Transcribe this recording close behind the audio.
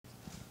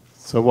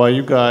So while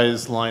you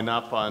guys line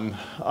up on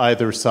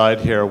either side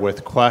here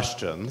with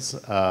questions,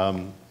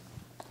 I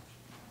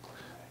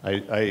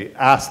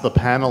asked the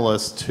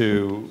panelists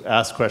to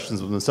ask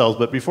questions of themselves,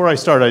 but before I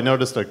start, I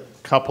noticed a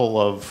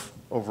couple of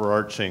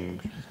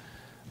overarching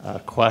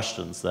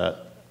questions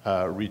that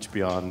reach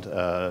beyond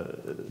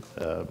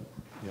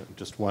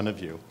just one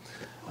of you.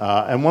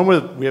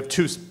 And we have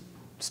two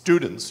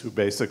students who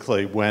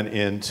basically went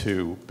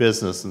into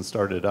business and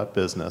started up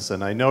business,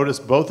 and I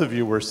noticed both of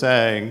you were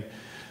saying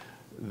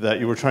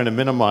that you were trying to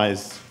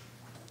minimize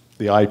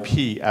the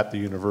IP at the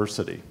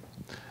university.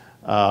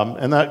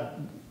 And that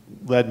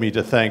led me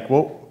to think,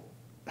 well,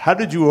 how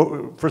did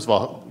you, first of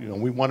all,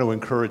 we want to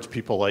encourage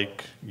people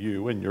like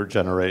you and your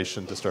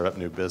generation to start up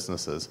new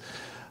businesses.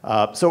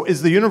 So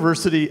is the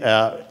university,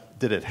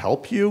 did it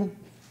help you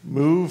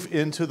move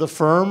into the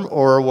firm,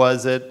 or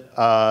was it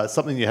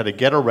something you had to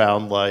get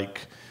around,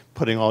 like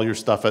putting all your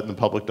stuff out in the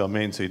public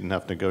domain so you didn't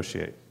have to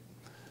negotiate?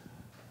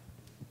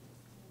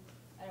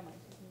 I don't mind.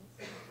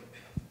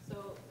 So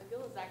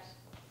McGill is actually,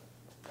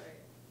 sorry.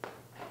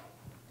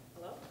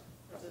 Hello?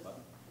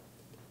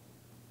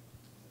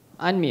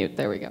 Unmute,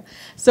 there we go.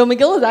 So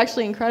McGill is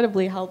actually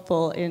incredibly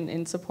helpful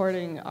in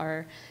supporting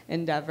our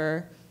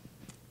endeavor.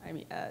 I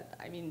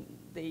mean,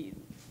 they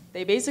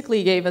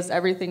basically gave us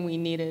everything we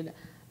needed,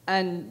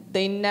 and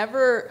they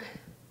never,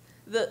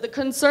 the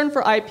concern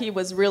for IP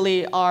was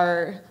really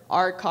our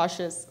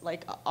cautious,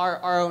 like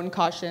our own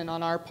caution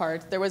on our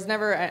part. There was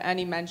never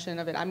any mention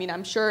of it. I mean,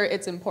 I'm sure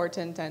it's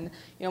important, and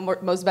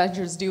most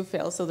ventures do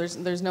fail, so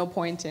there's no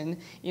point in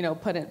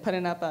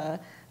putting up a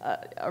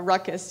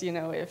ruckus,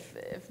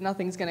 if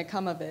nothing's going to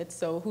come of it.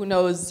 So who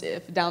knows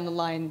if down the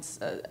line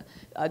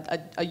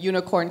a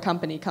unicorn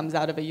company comes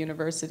out of a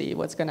university,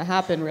 what's going to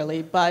happen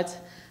really. But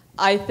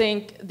I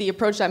think the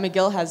approach that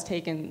McGill has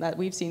taken, that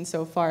we've seen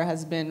so far,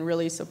 has been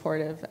really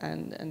supportive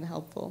and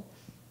helpful.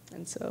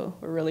 And so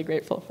we're really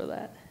grateful for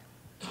that.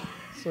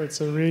 So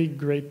it's a really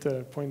great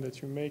point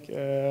that you make.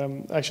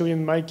 Actually,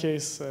 in my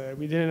case,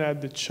 we didn't have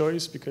the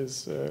choice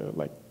because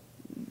like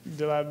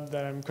the lab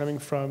that I'm coming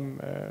from,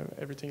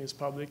 everything is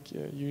public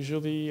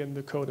usually, and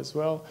the code as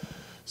well.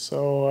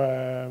 So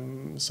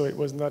so it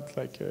was not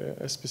like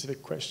a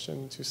specific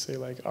question to say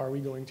like, are we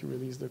going to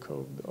release the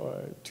code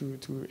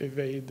to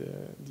evade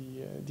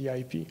the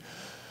IP?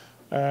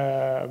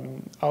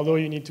 Although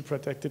you need to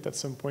protect it at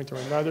some point or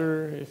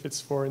another. If it's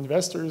for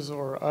investors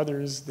or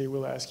others, they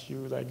will ask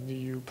you like, do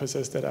you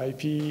possess that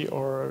IP,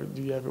 or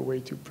do you have a way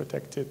to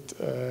protect it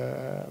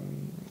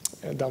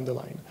down the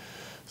line?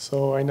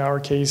 So in our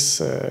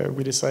case,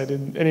 we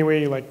decided,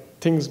 anyway, like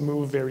things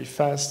move very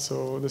fast,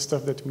 so the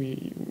stuff that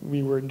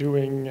we were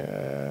doing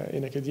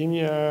in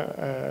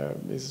academia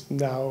is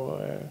now,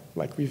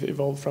 like we've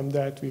evolved from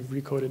that, we've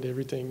recoded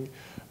everything.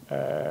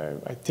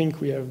 I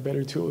think we have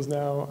better tools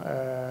now,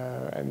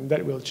 and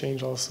that will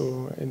change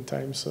also in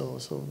time, so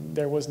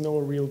there was no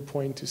real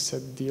point to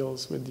set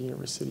deals with the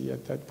university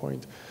at that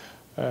point,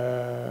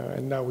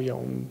 and now we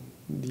own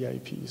the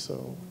IP,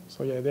 so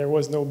yeah, there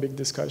was no big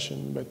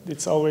discussion, but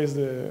it's always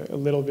a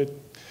little bit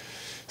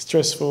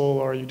stressful,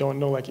 or you don't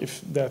know like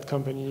if that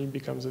company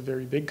becomes a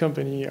very big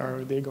company,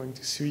 are they going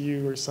to sue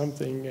you or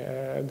something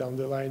down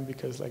the line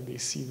because like they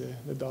see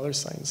the dollar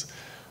signs.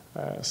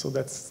 So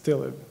that's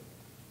still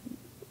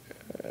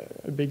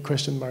a big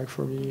question mark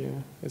for me.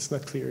 It's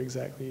not clear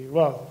exactly.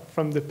 Well,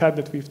 from the path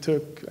that we've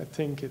took, I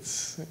think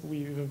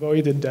we've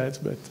avoided that,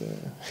 but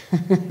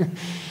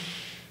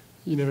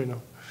you never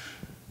know.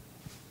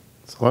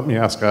 So let me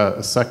ask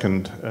a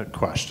second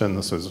question.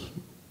 This is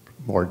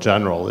more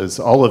general. Is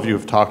all of you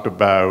have talked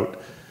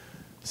about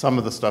some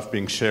of the stuff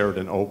being shared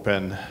and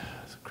open,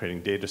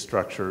 creating data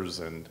structures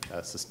and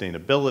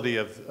sustainability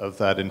of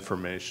that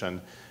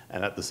information,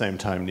 and at the same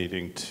time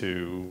needing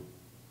to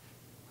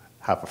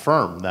have a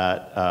firm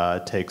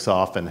that takes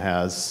off and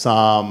has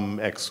some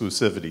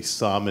exclusivity,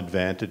 some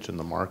advantage in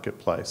the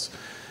marketplace.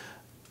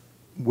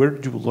 Where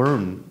did you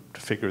learn to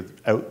figure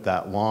out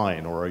that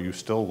line, or are you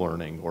still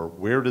learning, or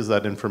where does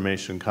that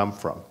information come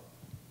from?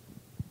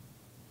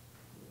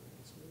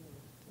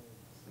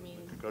 I mean,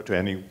 Go to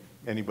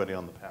anybody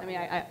on the panel. I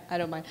mean, I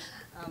don't mind.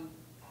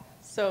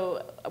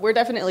 So we're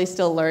definitely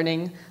still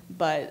learning,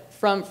 but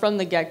from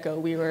the get-go,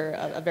 we were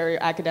a very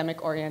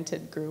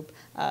academic-oriented group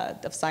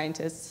of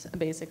scientists,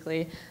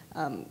 basically.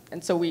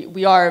 And so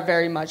we are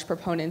very much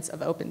proponents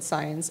of open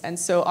science. And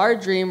so our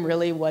dream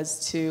really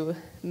was to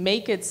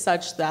make it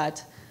such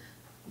that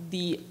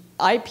the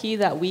IP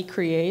that we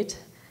create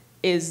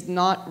is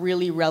not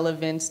really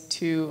relevant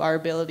to our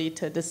ability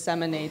to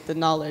disseminate the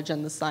knowledge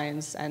and the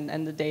science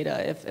and the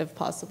data if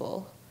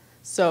possible.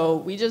 So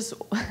we just,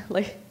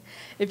 like,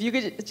 if you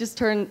could just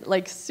turn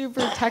like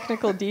super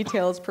technical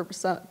details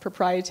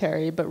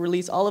proprietary, but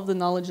release all of the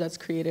knowledge that's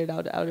created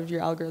out of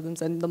your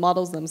algorithms and the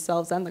models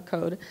themselves and the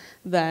code,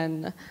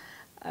 then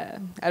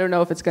I don't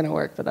know if it's going to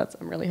work, but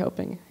I'm really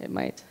hoping it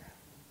might.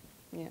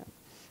 Yeah.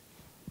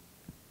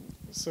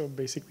 So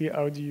basically,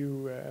 how do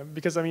you?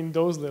 Because I mean,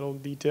 those little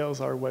details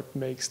are what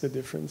makes the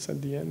difference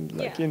at the end.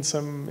 Like yeah. in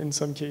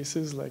some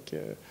cases, like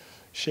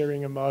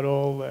sharing a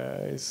model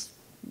is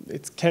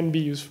it can be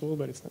useful,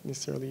 but it's not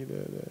necessarily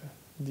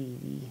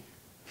the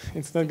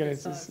it's not gonna.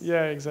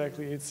 Yeah,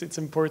 exactly. It's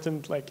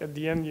important. Like at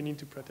the end, you need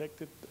to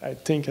protect it. I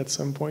think at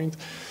some point.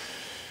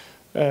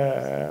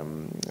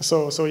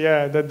 So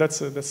yeah,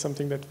 that's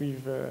something that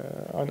we've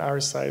on our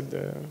side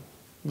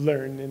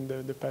learned in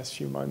the past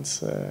few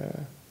months,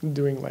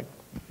 doing like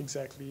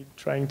exactly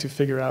trying to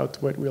figure out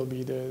what will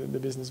be the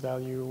business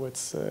value,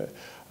 what's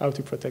how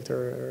to protect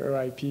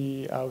our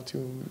IP, how to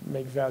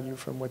make value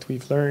from what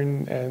we've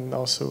learned, and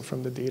also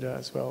from the data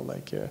as well.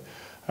 Like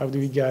how do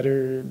we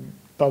gather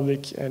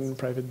public and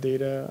private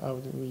data? How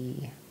do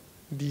we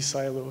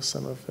de-silo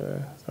some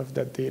of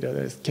that data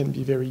that can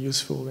be very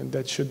useful and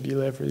that should be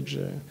leveraged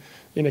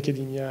in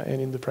academia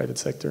and in the private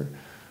sector?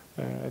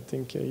 I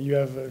think you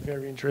have a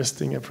very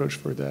interesting approach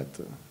for that.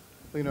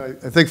 You know,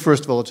 I think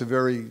first of all, it's a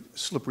very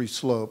slippery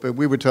slope. And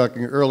we were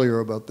talking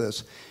earlier about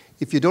this.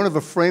 If you don't have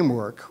a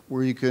framework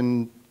where you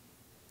can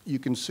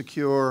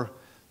secure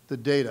the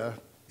data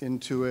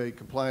into a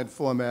compliant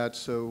format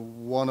so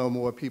one or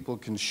more people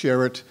can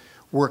share it,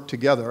 work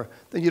together,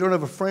 then you don't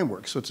have a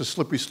framework. So it's a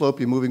slippery slope.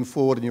 You're moving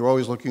forward, and you're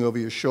always looking over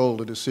your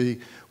shoulder to see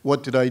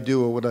what did I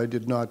do or what I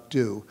did not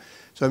do.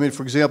 So, I mean,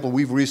 for example,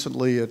 we've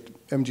recently at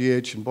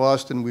MGH in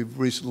Boston,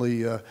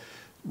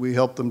 we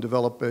helped them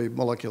develop a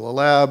molecular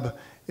lab,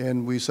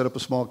 and we set up a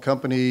small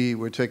company.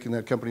 We're taking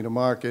that company to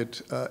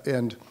market,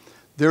 and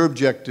their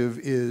objective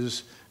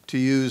is to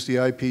use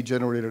the IP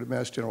generated at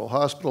Mass General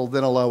Hospital,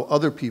 then allow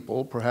other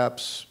people,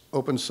 perhaps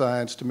open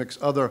science, to mix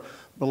other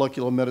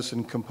molecular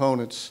medicine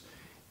components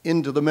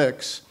into the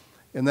mix,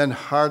 and then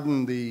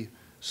harden the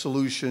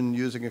solution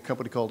using a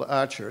company called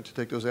Archer to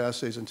take those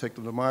assays and take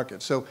them to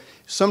market. So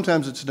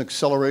sometimes it's an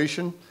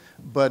acceleration,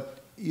 but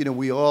you know,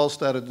 we all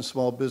started in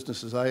small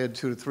businesses. I had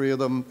 2 to 3 of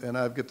them, and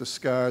I've got the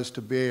scars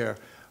to bear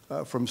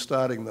from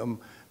starting them,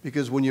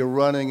 because when you're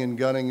running and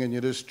gunning and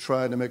you're just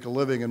trying to make a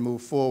living and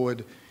move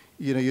forward,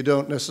 you know, you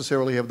don't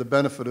necessarily have the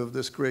benefit of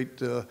this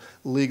great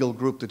legal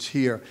group that's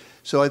here.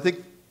 So I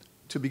think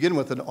to begin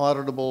with, an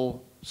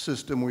auditable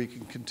system where you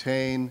can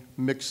contain,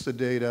 mix the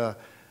data,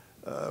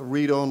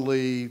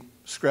 read-only,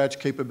 scratch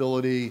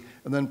capability,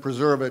 and then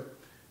preserve it.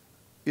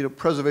 You know,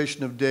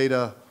 preservation of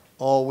data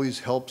always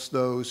helps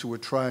those who are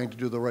trying to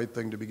do the right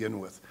thing to begin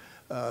with.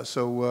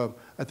 So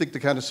I think the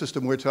kind of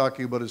system we're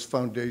talking about is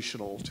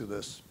foundational to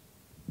this.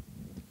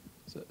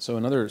 So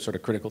another sort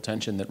of critical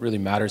tension that really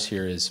matters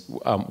here is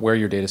where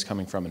your data is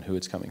coming from and who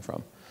it's coming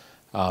from.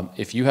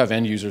 If you have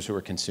end users who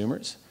are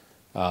consumers,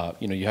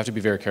 you know, you have to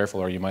be very careful,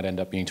 or you might end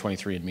up being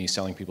 23andMe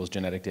selling people's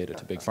genetic data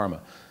to big pharma.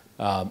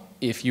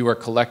 If you are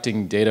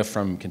collecting data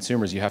from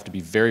consumers, you have to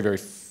be very, very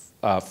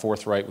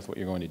forthright with what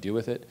you're going to do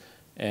with it.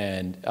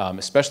 And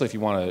especially if you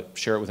want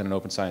to share it within an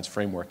open science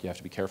framework, you have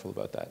to be careful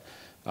about that.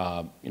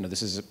 You know,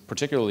 this is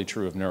particularly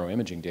true of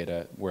neuroimaging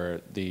data, where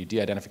the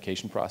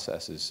de-identification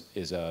process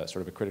is a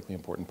sort of a critically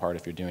important part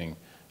if you're doing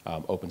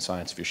open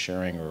science, if you're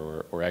sharing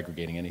or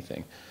aggregating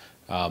anything.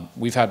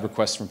 We've had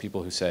requests from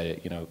people who say,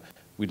 you know,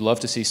 we'd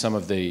love to see some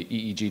of the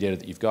EEG data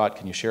that you've got.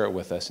 Can you share it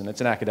with us? And it's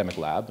an academic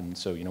lab, and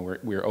so you know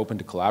we're open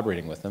to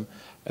collaborating with them.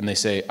 And they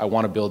say, I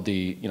want to build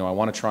I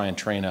want to try and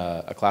train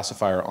a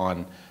classifier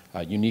on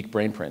unique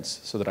brain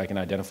prints so that I can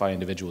identify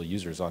individual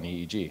users on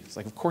EEG. It's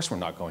like, of course we're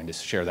not going to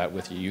share that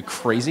with you. You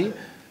crazy?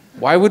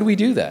 Why would we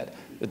do that?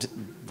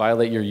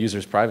 Violate your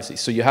users' privacy.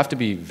 So you have to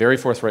be very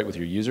forthright with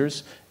your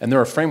users, and there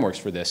are frameworks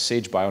for this.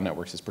 Sage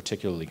Bionetworks is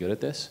particularly good at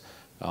this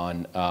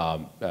on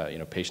you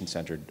know,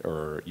 patient-centered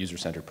or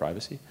user-centered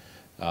privacy.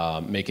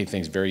 Making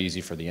things very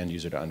easy for the end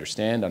user to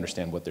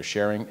understand what they're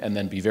sharing, and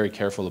then be very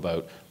careful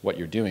about what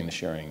you're doing,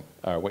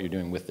 what you're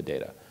doing with the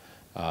data.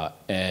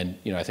 And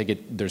you know, I think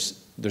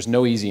there's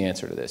no easy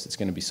answer to this. It's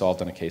going to be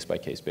solved on a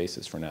case-by-case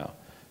basis for now.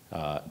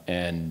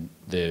 And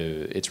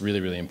it's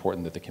really, really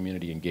important that the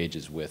community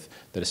engages with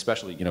that,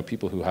 especially you know,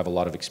 people who have a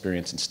lot of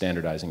experience in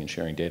standardizing and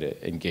sharing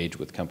data engage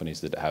with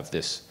companies that have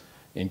this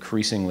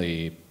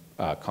increasingly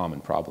common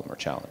problem or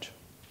challenge.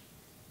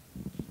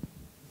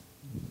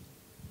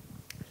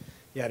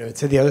 Yeah, no,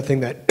 so the other thing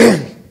that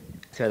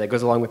sorry, that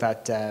goes along with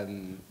that,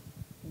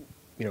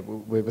 you know,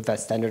 with that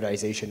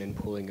standardization and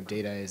pooling of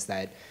data is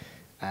that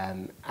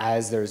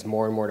as there's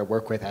more and more to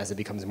work with, as it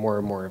becomes more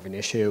and more of an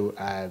issue,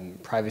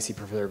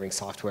 privacy-preserving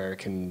software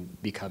can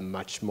become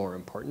much more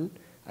important.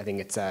 I think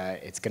it's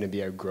going to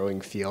be a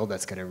growing field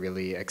that's going to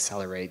really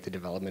accelerate the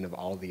development of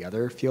all the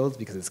other fields,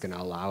 because it's going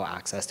to allow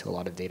access to a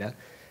lot of data.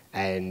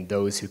 And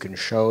those who can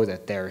show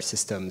that their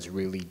systems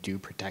really do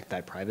protect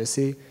that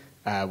privacy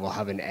will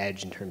have an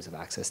edge in terms of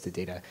access to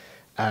data.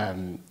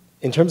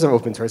 In terms of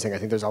open sourcing, I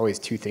think there's always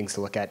 2 things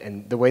to look at,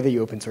 and the way that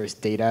you open source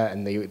data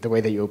and the way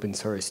that you open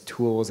source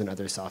tools and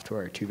other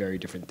software are 2 very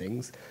different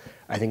things.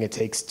 I think it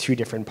takes 2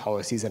 different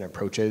policies and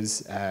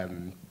approaches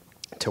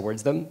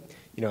towards them.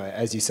 You know,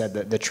 as you said,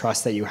 the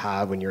trust that you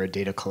have when you're a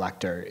data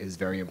collector is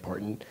very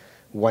important.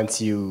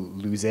 Once you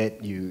lose it,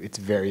 it's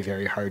very,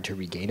 very hard to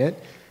regain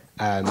it.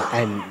 And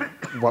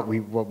what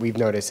we've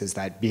noticed is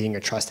that being a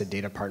trusted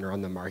data partner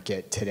on the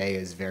market today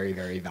is very,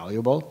 very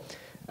valuable.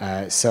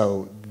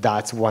 So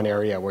that's one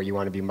area where you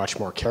want to be much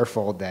more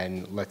careful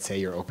than, let's say,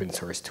 your open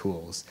source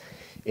tools.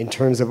 In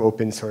terms of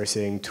open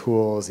sourcing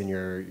tools in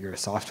your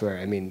software,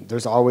 I mean,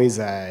 there's always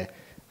a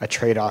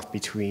trade-off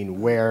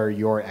between where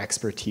your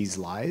expertise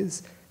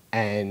lies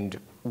and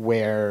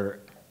where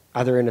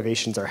other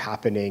innovations are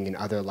happening in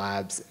other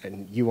labs,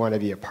 and you want to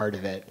be a part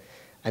of it.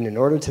 And in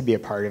order to be a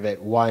part of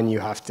it, one, you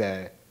have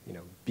to,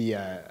 be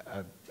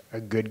a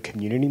good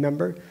community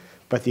member.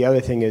 But the other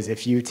thing is,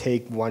 if you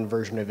take one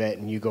version of it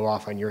and you go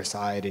off on your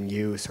side and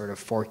you sort of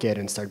fork it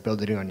and start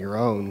building it on your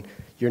own,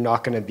 you're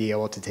not going to be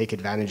able to take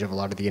advantage of a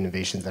lot of the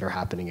innovations that are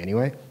happening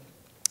anyway.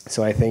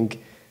 So I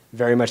think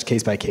very much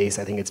case by case,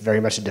 I think it's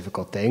very much a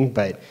difficult thing,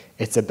 but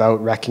it's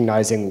about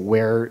recognizing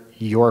where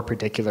your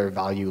particular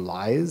value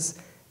lies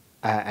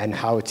and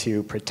how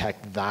to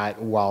protect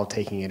that while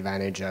taking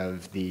advantage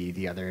of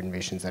the other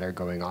innovations that are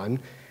going on.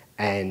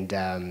 And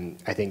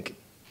I think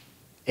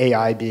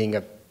AI being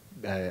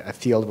a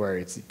field where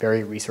it's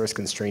very resource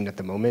constrained at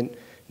the moment,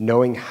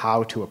 knowing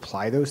how to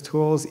apply those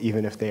tools,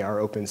 even if they are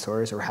open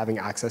source, or having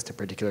access to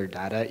particular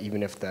data,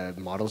 even if the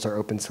models are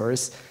open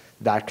source,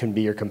 that can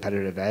be your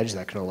competitive edge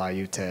that can allow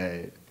you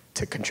to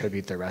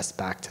contribute the rest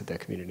back to the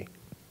community.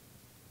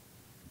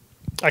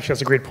 Actually,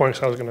 that's a great point,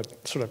 so I was going to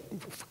sort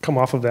of come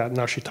off of that and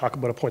actually talk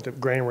about a point that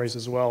Graham raised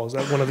as well, is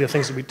that one of the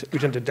things that we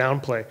tend to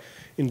downplay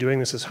in doing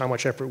this is how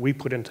much effort we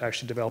put into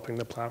actually developing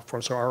the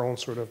platform, so our own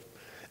sort of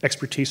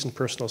expertise and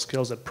personal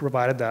skills that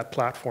provided that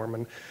platform.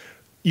 And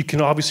you can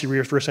obviously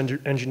reverse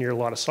engineer a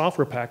lot of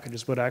software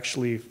packages, but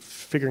actually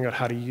figuring out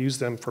how to use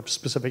them for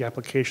specific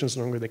applications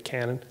and where they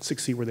can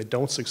succeed, where they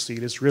don't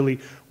succeed, is really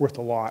worth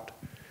a lot.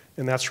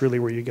 And that's really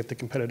where you get the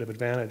competitive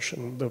advantage.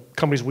 And the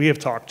companies we have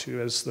talked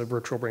to as the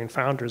Virtual Brain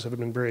founders have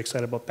been very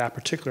excited about that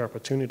particular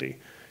opportunity,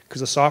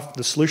 because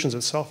the solutions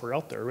itself are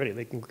out there already.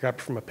 They can grab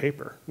it from a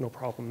paper, no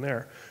problem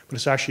there. But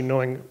it's actually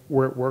knowing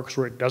where it works,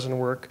 where it doesn't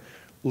work,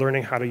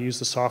 learning how to use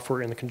the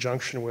software in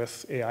conjunction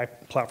with AI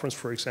platforms,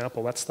 for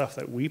example. That's stuff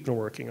that we've been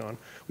working on.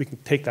 We can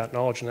take that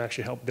knowledge and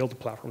actually help build the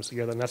platforms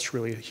together, and that's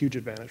really a huge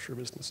advantage for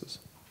businesses.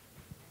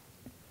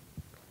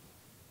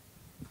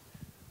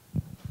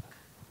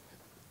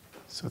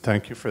 So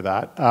thank you for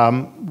that.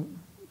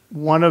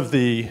 One of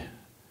the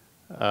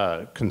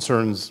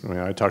concerns,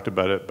 I talked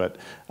about it, but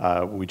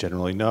we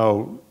generally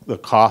know the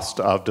cost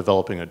of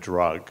developing a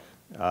drug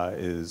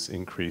is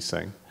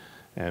increasing,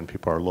 and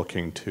people are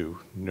looking to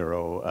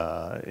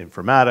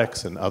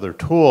neuroinformatics and other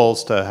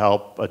tools to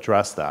help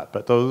address that.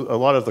 But a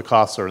lot of the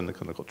costs are in the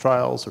clinical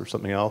trials or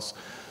something else.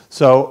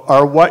 So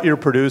are what you're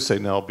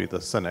producing, there'll be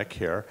the cynic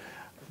here,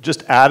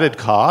 just added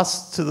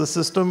costs to the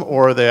system,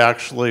 or are they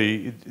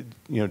actually,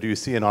 do you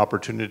see an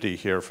opportunity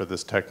here for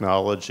this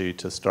technology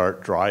to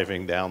start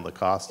driving down the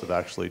cost of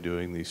actually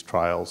doing these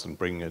trials and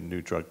bringing a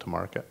new drug to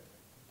market?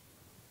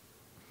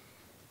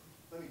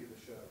 Let me give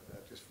a shot at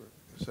that just for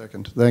a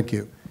second. Thank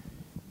you.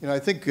 I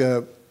think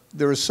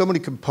there are so many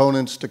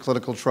components to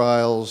clinical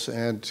trials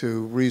and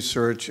to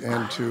research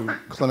and to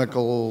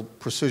clinical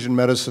precision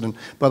medicine. And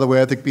by the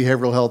way, I think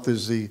behavioral health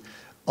is the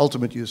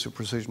ultimate use of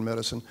precision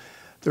medicine.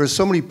 There are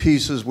so many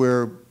pieces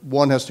where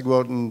one has to go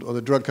out or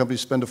the drug companies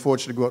spend a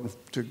fortune to go out and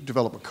to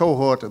develop a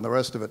cohort and the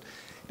rest of it.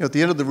 At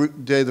the end of the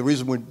day, the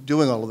reason we're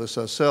doing all of this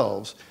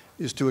ourselves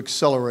is to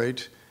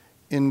accelerate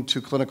into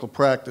clinical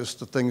practice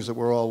the things that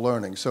we're all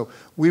learning. So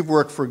we've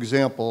worked, for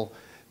example,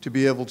 to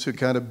be able to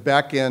kind of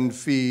back-end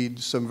feed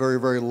some very,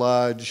 very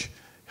large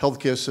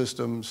healthcare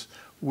systems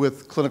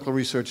with clinical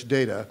research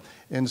data.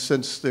 And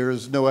since there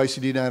is no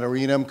ICD-9 or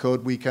E&M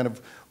code, we kind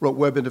of wrote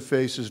web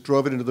interfaces,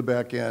 drove it into the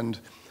back end,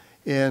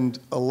 and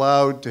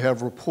allowed to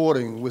have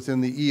reporting within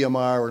the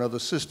EMR and other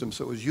systems.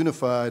 So it was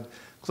unified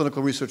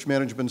clinical research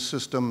management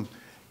system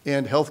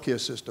and healthcare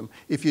system.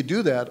 If you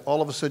do that,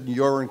 all of a sudden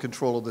you're in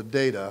control of the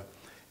data,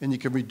 and you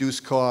can reduce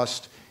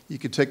cost. You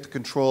can take the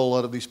control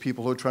out of these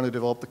people who are trying to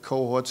develop the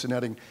cohorts and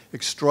adding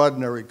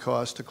extraordinary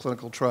cost to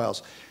clinical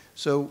trials.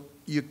 So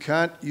you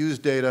can't use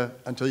data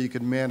until you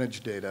can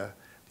manage data.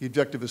 The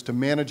objective is to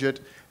manage it,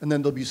 and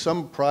then there'll be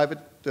some private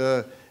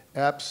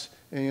apps,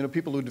 and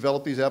people who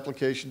develop these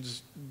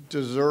applications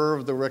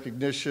deserve the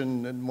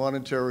recognition and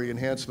monetary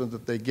enhancement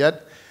that they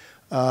get.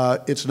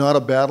 It's not a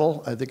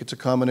battle. I think it's a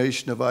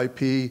combination of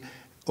IP,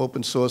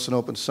 open source, and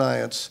open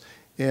science,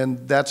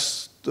 and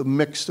that's the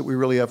mix that we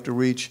really have to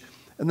reach.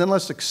 And then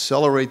let's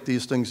accelerate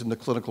these things into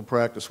clinical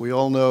practice. We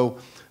all know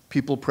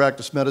people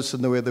practice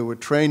medicine the way they were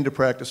trained to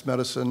practice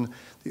medicine.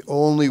 The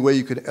only way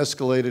you can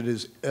escalate it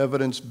is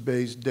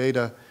evidence-based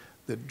data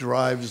that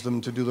drives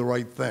them to do the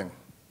right thing.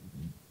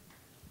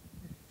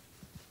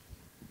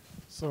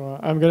 So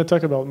I'm going to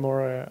talk about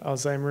more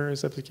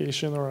Alzheimer's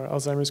application or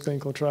Alzheimer's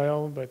clinical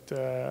trial,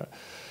 but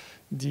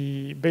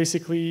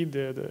basically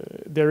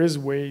there is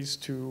ways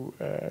to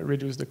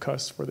reduce the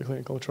cost for the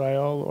clinical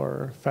trial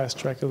or fast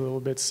track a little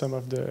bit some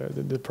of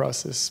the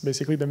process.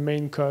 Basically, the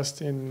main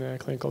cost in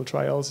clinical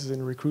trials is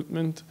in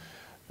recruitment,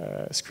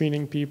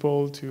 screening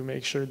people to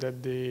make sure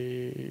that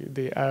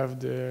they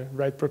have the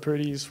right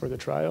properties for the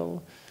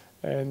trial,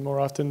 And more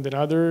often than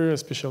other,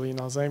 especially in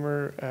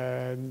Alzheimer,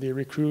 they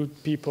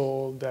recruit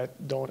people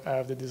that don't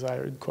have the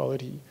desired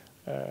quality,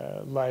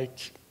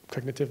 like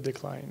cognitive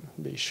decline.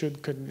 They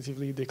should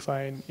cognitively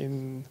decline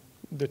in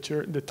the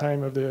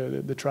time of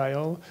the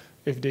trial.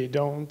 If they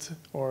don't,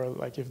 or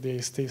like if they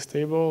stay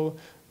stable,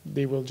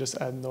 they will just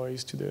add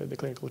noise to the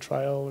clinical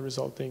trial,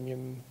 resulting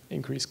in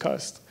increased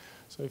cost.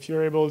 So if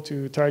you're able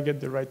to target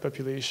the right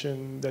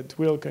population that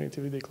will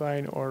cognitively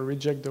decline or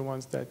reject the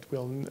ones that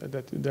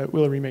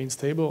will remain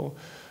stable,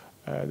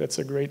 that's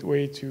a great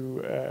way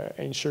to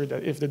ensure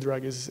that if the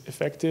drug is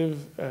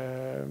effective,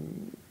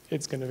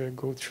 it's going to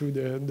go through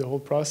the whole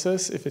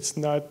process. If it's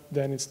not,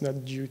 then it's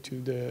not due to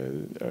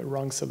the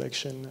wrong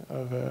selection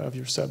of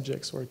your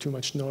subjects, or too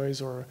much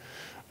noise, or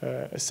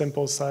a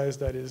sample size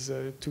that is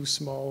too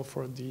small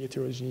for the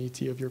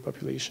heterogeneity of your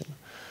population.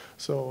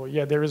 So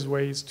yeah, there is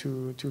ways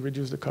to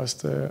reduce the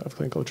cost of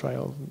clinical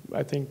trial,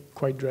 I think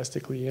quite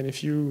drastically. And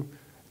if you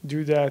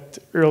do that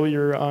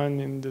earlier on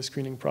in the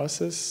screening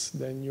process,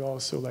 then you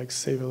also like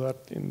save a lot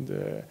in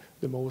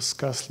the most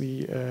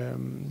costly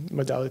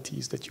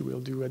modalities that you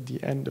will do at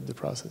the end of the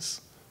process.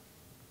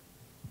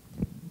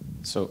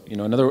 So, you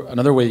know,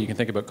 another way you can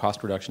think about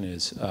cost reduction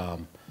is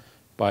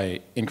by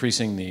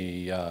increasing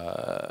the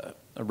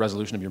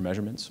resolution of your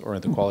measurements, or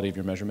the quality of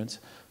your measurements,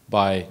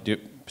 by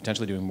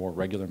potentially doing more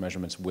regular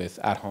measurements with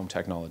at-home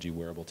technology,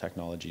 wearable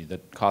technology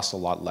that costs a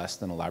lot less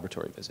than a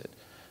laboratory visit.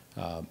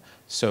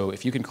 So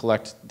if you can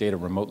collect data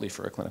remotely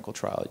for a clinical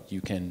trial, you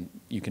can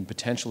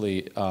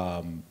potentially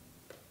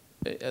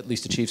at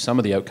least achieve some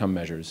of the outcome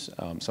measures,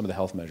 some of the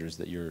health measures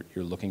that you're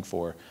looking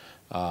for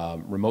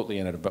remotely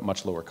and at a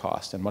much lower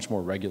cost and much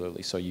more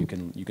regularly. So you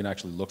can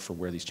actually look for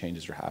where these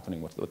changes are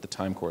happening, what the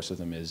time course of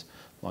them is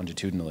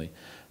longitudinally.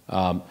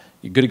 A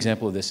good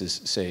example of this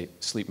is, say,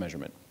 sleep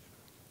measurement.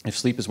 If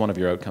sleep is one of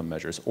your outcome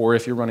measures, or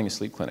if you're running a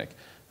sleep clinic,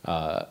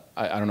 I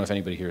don't know if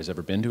anybody here has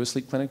ever been to a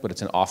sleep clinic, but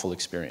it's an awful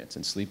experience.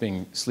 And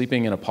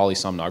sleeping in a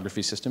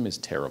polysomnography system is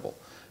terrible.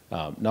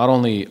 Not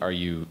only are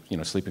you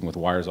sleeping with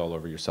wires all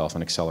over yourself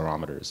and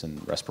accelerometers and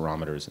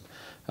respirometers,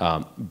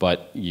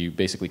 but you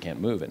basically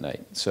can't move at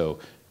night. So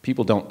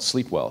people don't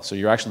sleep well. So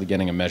you're actually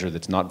getting a measure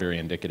that's not very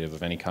indicative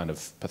of any kind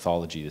of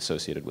pathology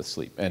associated with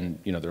sleep. And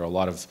there are a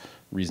lot of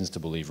reasons to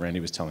believe. Randy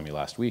was telling me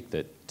last week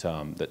that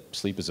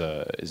sleep is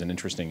an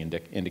interesting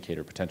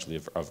indicator potentially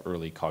of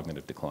early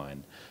cognitive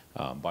decline,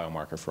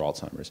 biomarker for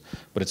Alzheimer's.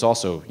 But it's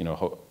also,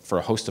 for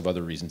a host of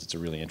other reasons, it's a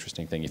really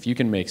interesting thing. If you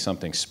can make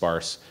something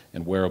sparse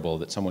and wearable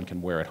that someone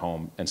can wear at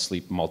home and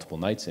sleep multiple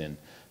nights in,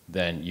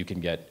 then you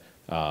can get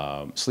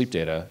sleep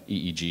data,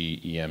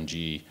 EEG,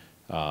 EMG,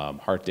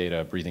 heart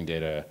data, breathing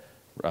data,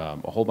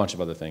 a whole bunch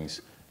of other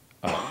things,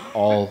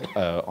 all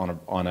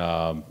on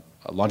a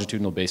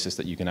longitudinal basis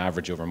that you can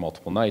average over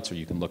multiple nights, or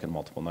you can look at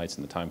multiple nights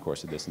in the time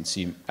course of this and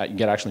see, you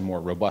get actually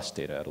more robust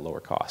data at a lower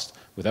cost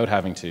without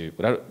having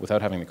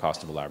the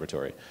cost of a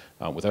laboratory,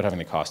 without having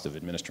the cost of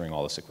administering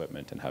all this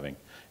equipment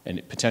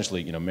and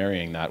potentially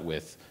marrying that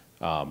with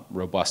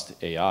robust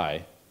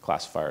AI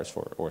classifiers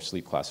or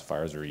sleep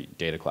classifiers or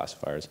data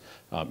classifiers.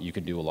 You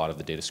can do a lot of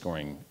the data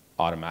scoring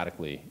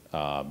automatically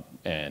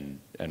and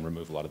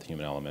remove a lot of the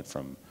human element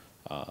from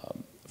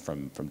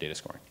data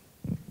scoring.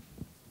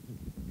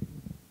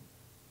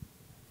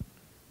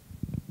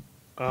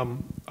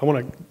 I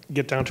want to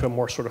get down to a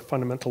more sort of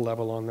fundamental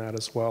level on that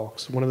as well.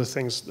 So one of the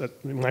things that,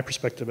 in my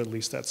perspective at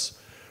least, that's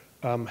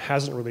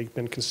hasn't really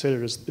been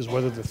considered is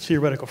whether the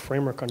theoretical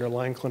framework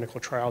underlying clinical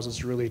trials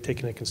is really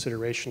taking into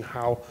consideration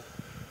how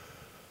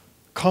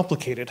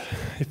complicated,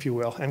 if you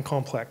will, and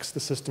complex the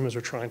system is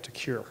we're trying to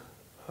cure.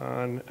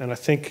 And I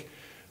think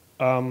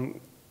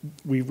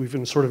we've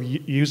been sort of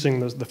using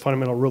the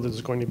fundamental rule that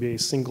there's going to be a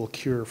single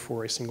cure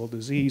for a single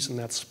disease, and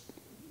that's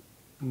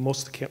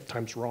most of the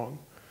times wrong.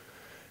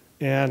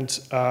 And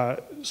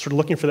sort of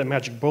looking for that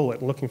magic bullet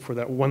and looking for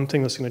that one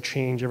thing that's going to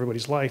change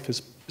everybody's life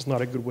is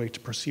not a good way to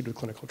proceed with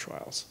clinical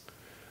trials.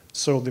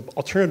 So the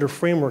alternative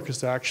framework is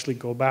to actually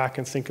go back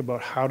and think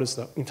about how does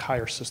the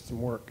entire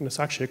system work. And it's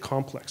actually a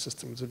complex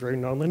system. It's a very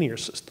nonlinear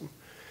system.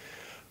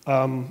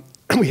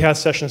 We had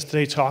sessions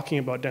today talking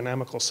about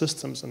dynamical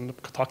systems and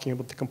talking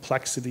about the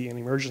complexity and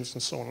emergence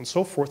and so on and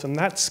so forth. And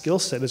that skill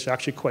set is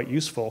actually quite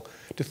useful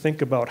to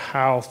think about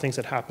how things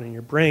that happen in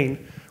your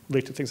brain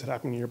relate to things that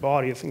happen in your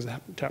body, things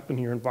that happen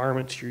in your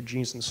environment, to your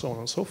genes, and so on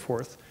and so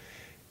forth.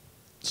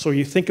 So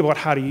you think about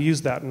how to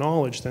use that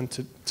knowledge then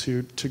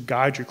to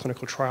guide your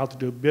clinical trial, to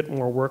do a bit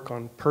more work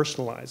on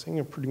personalizing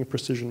and putting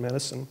precision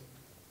medicine.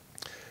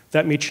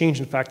 That may change,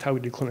 in fact, how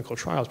we do clinical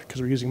trials because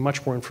we're using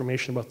much more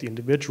information about the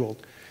individual.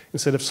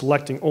 Instead of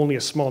selecting only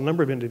a small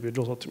number of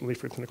individuals ultimately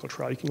for a clinical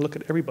trial, you can look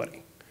at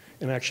everybody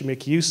and actually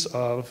make use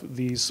of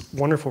these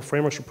wonderful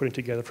frameworks we're putting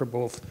together for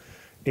both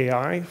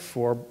AI,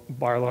 for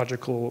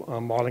biological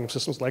modeling of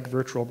systems like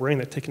virtual brain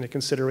that take into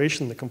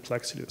consideration the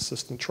complexity of the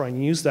system, try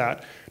and use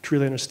that to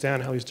really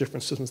understand how these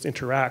different systems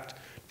interact,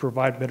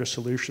 provide better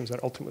solutions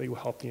that ultimately will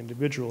help the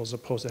individual as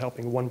opposed to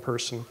helping one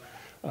person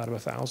out of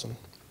 1,000.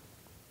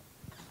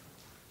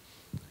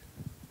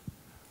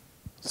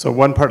 So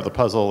one part of the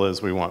puzzle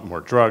is we want more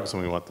drugs,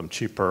 and we want them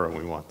cheaper, and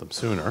we want them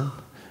sooner.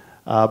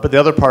 But the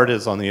other part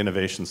is on the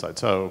innovation side.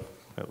 So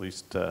at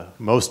least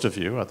most of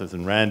you, other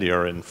than Randy,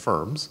 are in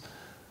firms.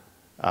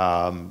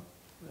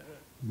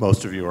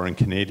 Most of you are in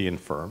Canadian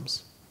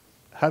firms.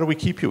 How do we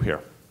keep you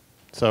here?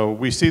 So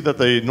we see that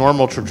the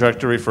normal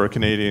trajectory for a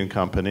Canadian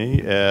company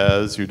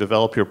is you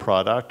develop your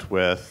product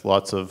with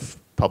lots of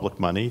public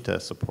money to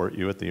support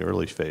you at the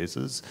early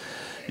phases.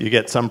 You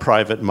get some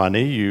private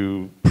money,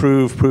 you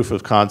proof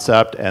of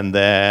concept, and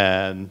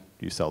then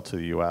you sell to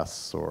the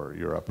US or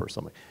Europe or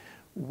something.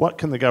 What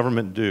can the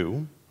government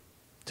do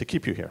to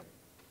keep you here?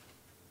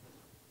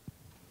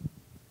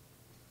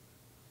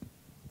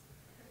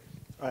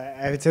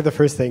 I would say the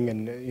first thing,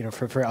 and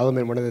for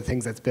Element, one of the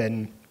things that's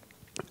been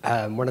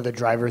one of the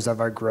drivers of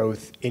our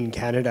growth in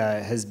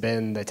Canada has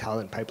been the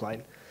talent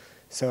pipeline.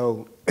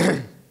 So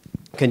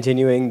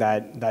continuing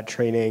that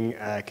training,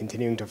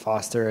 continuing to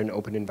foster an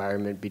open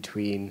environment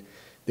between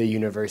the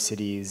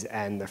universities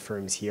and the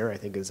firms here, I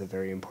think is a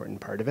very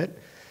important part of it.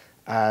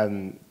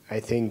 I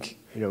think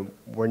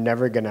we're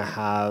never going to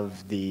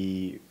have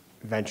the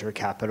venture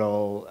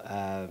capital,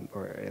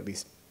 or at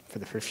least for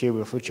the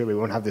foreseeable future, we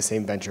won't have the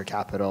same venture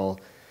capital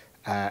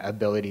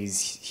abilities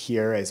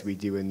here as we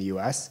do in the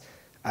US.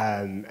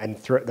 And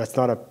that's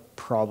not a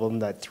problem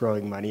that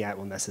throwing money at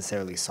will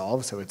necessarily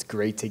solve. So it's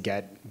great to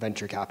get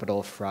venture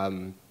capital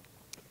from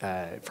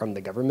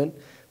the government,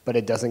 but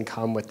it doesn't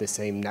come with the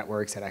same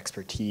networks and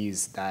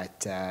expertise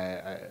that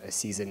a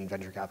seasoned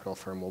venture capital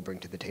firm will bring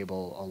to the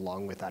table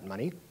along with that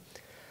money.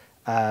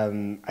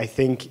 I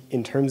think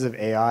in terms of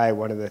AI,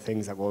 one of the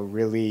things that will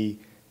really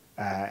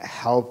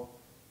help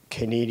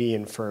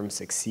Canadian firms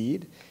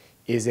succeed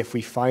is if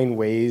we find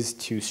ways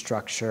to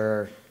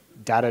structure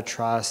data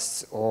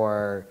trusts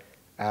or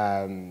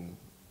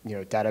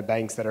data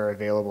banks that are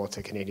available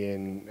to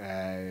Canadian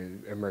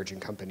emerging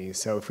companies.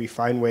 So if we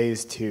find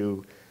ways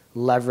to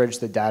leverage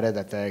the data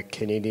that the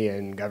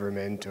Canadian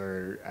government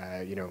or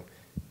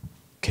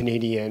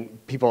Canadian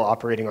people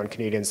operating on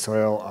Canadian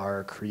soil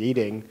are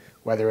creating,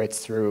 whether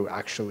it's through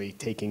actually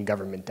taking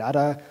government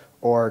data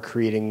or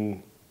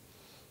creating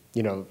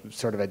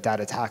sort of a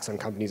data tax on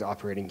companies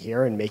operating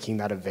here and making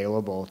that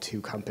available to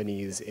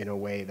companies in a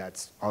way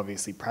that's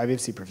obviously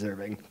privacy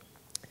preserving,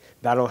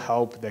 that'll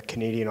help the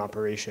Canadian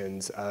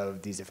operations of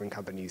these different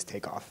companies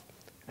take off.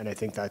 And I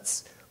think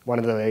that's one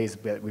of the ways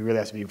that we really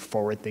have to be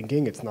forward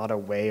thinking. It's not a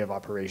way of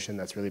operation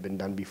that's really been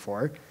done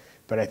before,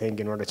 but I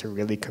think in order to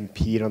really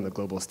compete on the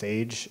global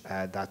stage,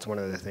 that's one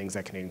of the things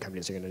that Canadian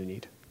companies are going to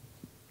need.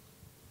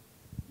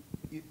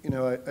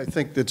 I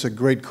think that's a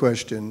great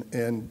question,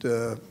 and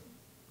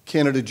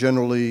Canada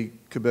generally,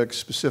 Quebec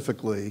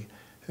specifically,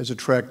 has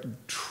attracted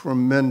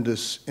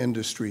tremendous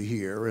industry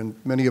here, and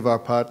many of our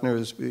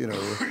partners,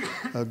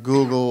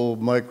 Google,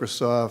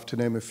 Microsoft, to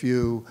name a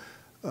few,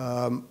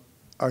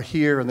 are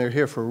here, and they're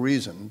here for a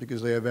reason,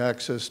 because they have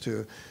access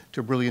to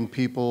brilliant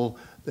people,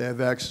 they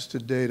have access to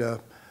data.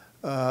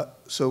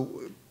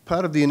 So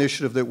part of the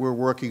initiative that we're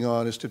working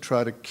on is to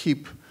try to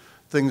keep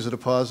things that are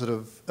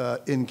positive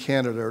in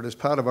Canada, and as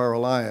part of our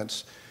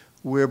alliance,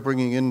 we're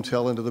bringing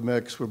Intel into the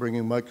mix, we're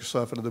bringing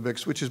Microsoft into the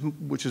mix, which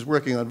is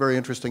working on very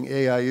interesting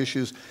AI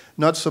issues,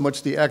 not so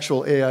much the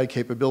actual AI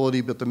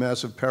capability, but the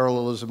massive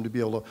parallelism to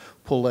be able to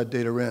pull that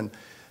data in.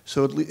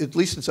 So at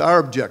least it's our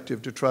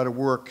objective to try to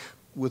work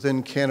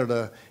within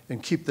Canada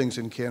and keep things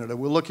in Canada.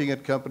 We're looking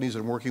at companies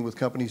and working with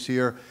companies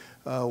here.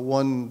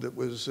 One that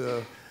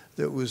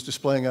was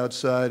displaying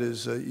outside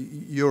is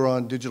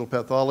Euron Digital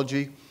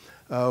Pathology,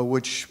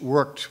 which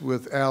worked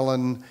with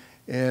Alan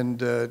and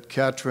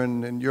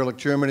Katrin in Jülich,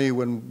 Germany,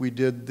 when we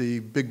did the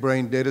big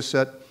brain data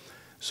set.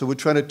 So we're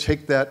trying to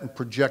take that and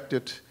project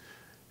it,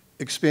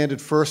 expand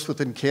it first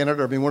within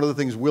Canada. I mean, one of the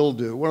things we'll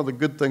do, one of the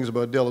good things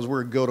about Dell is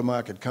we're a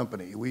go-to-market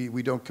company.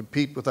 We don't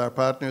compete with our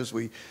partners.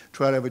 We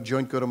try to have a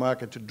joint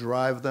go-to-market to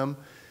drive them.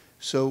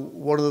 So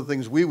one of the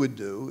things we would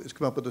do is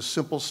come up with a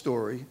simple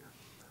story,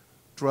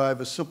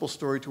 drive a simple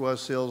story to our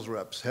sales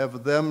reps,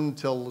 have them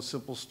tell the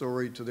simple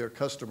story to their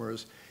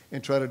customers,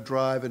 and try to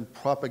drive and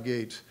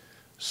propagate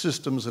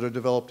systems that are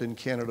developed in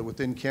Canada,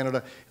 within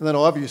Canada, and then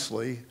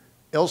obviously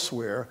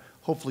elsewhere,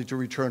 hopefully to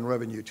return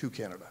revenue to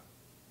Canada.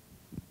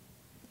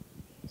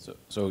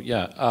 So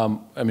yeah,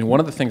 I mean,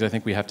 one of the things I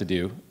think we have to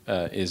do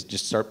is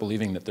just start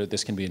believing that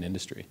this can be an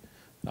industry.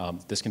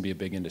 This can be a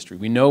big industry.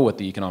 We know what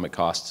the economic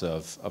costs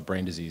of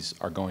brain disease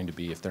are going to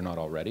be if they're not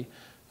already.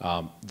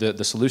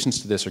 The solutions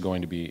to this are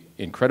going to be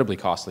incredibly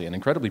costly and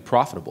incredibly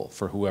profitable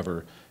for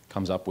whoever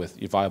comes up with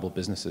viable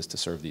businesses to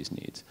serve these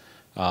needs.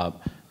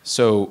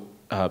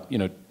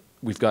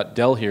 We've got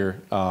Dell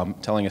here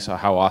telling us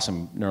how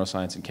awesome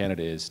neuroscience in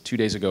Canada is. 2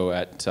 days ago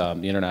at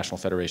the International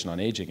Federation on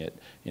Aging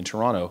in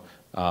Toronto,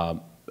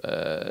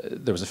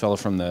 there was a fellow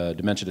from the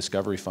Dementia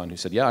Discovery Fund who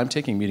said, yeah, I'm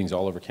taking meetings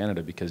all over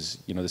Canada because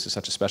this is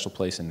such a special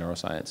place in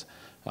neuroscience.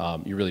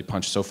 You really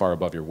punch so far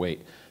above your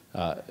weight.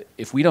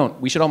 If we don't,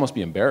 we should almost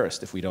be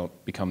embarrassed if we don't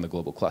become the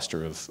global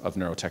cluster of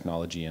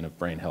neurotechnology and of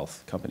brain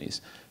health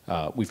companies.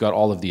 We've got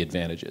all of the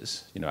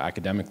advantages. You know,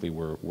 academically,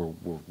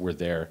 we're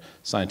there.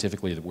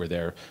 Scientifically, we're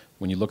there.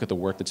 When you look at the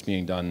work that's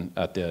being done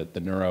at the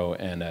Neuro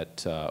and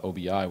at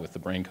OBI with the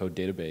Brain Code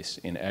database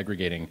in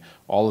aggregating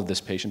all of this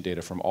patient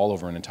data from all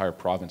over an entire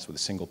province with a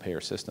single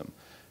payer system,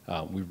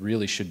 we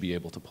really should be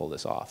able to pull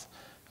this off.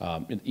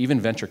 Even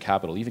venture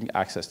capital, even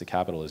access to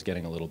capital is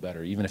getting a little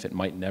better, even if it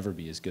might never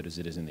be as good as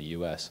it is in the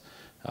US.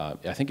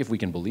 I think if we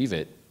can believe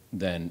it,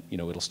 then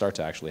it'll start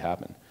to actually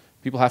happen.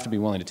 People have to be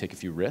willing to take a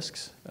few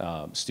risks.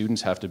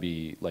 Students have to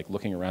be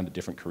looking around at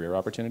different career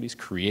opportunities,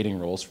 creating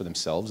roles for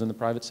themselves in the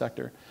private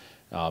sector.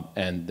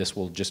 And this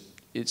will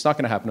it's not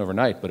going to happen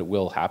overnight, but it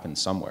will happen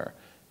somewhere.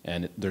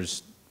 And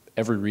there's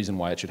every reason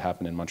why it should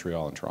happen in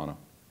Montreal and Toronto.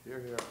 Here,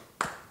 here.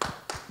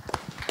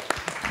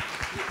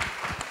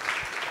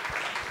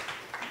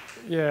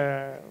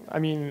 Yeah, I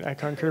mean, I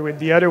concur with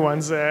the other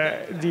ones.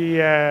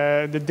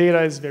 The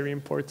data is very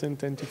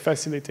important, and to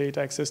facilitate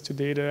access to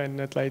data and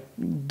not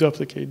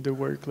duplicate the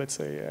work. Let's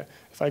say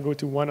if I go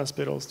to one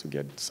hospital to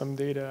get some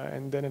data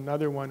and then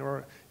another one,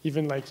 or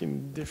even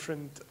in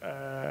different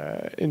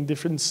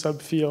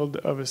subfield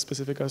of a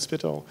specific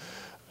hospital.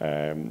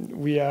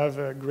 We have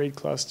a great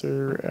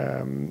cluster,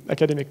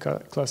 academic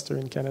cluster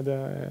in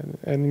Canada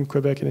and in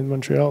Quebec and in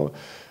Montreal.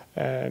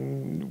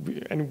 And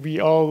we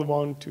all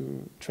want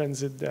to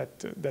transit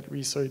that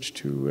research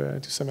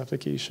to some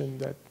application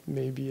that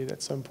may be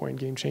at some point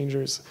game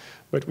changers,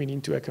 but we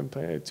need to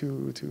accompany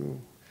to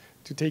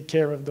take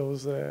care of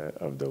those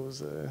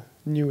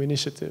new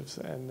initiatives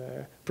and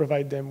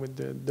provide them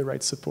with the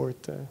right support.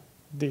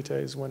 Data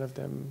is one of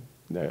them,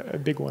 a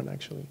big one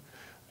actually.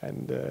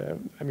 And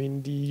I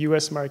mean, the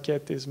US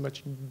market is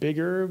much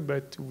bigger,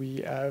 but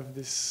we have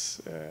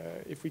this,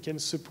 if we can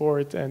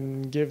support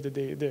and give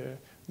the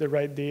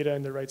right data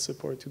and the right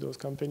support to those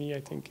companies,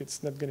 I think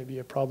it's not going to be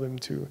a problem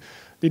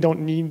they don't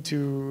need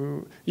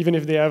to, even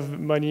if they have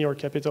money or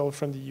capital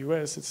from the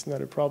US, it's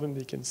not a problem.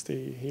 They can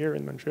stay here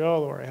in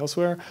Montreal or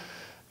elsewhere.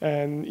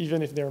 And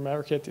even if their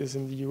market is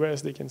in the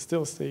US, they can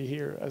still stay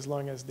here as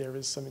long as there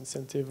is some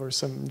incentive or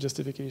some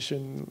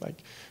justification.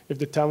 Like if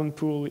the talent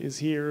pool is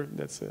here,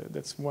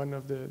 that's one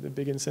of the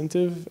big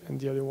incentive. And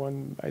the other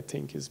one, I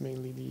think, is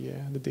mainly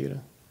the data.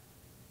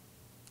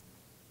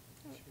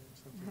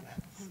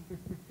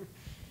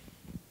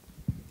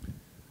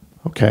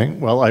 Okay,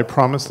 well, I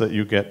promise that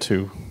you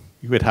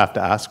would have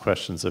to ask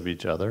questions of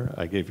each other.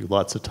 I gave you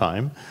lots of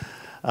time.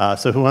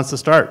 So who wants to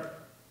start?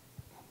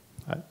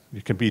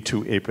 You can be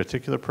to a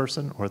particular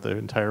person or the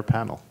entire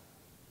panel.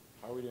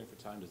 How are we doing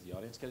for time? Does the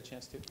audience get a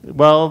chance to?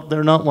 Well,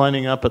 they're not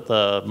lining up at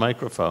the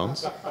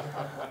microphones.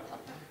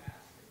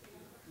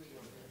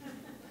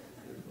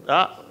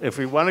 If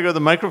we want to go to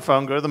the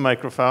microphone, go to the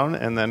microphone,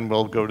 and then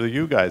we'll go to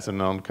you guys,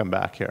 and I'll come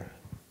back here.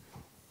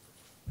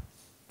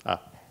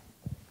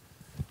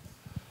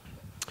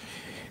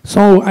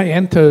 So I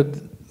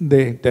entered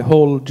the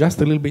hall just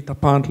a little bit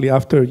apparently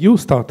after you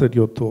started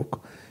your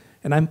talk,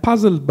 and I'm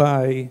puzzled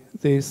by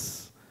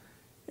this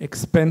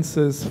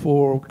expenses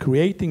for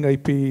creating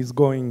IP is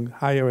going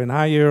higher and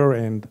higher,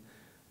 and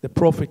the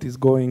profit is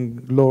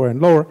going lower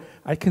and lower.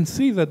 I can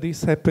see that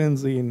this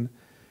happens in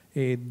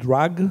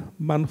drug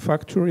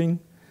manufacturing,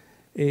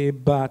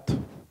 but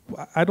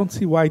I don't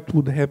see why it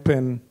would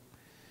happen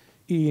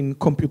in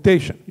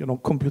computation,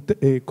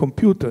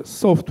 computers,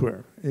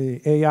 software,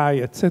 AI,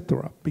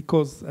 etc.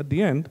 Because at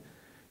the end,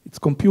 it's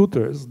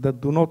computers that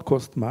do not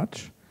cost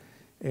much,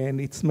 and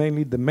it's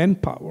mainly the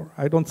manpower.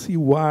 I don't see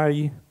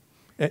why.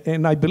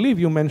 And I believe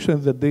you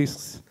mentioned that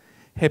this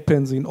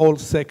happens in all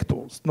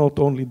sectors, not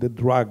only the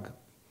drug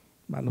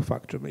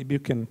manufacturer. Maybe you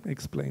can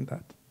explain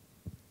that.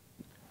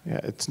 Yeah,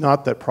 it's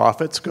not that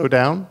profits go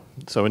down,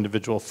 so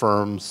individual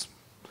firms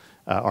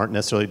aren't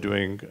necessarily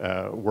doing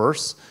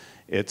worse.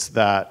 It's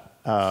that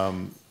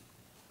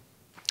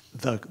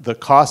the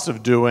cost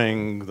of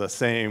doing the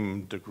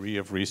same degree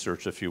of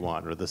research, if you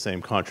want, or the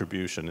same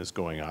contribution is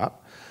going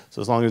up.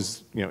 So as long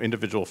as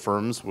individual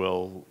firms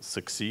will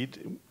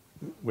succeed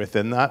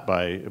within that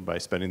by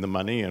spending the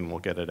money, and we'll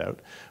get it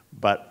out.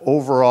 But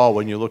overall,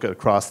 when you look at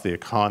across the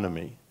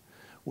economy,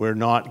 we're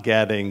not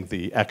getting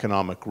the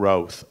economic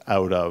growth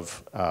out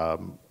of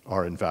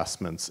our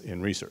investments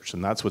in research.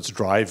 And that's what's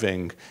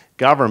driving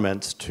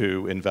governments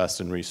to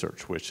invest in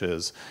research, which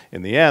is,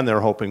 in the end,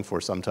 they're hoping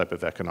for some type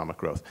of economic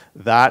growth.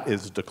 That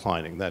is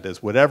declining. That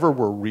is, whatever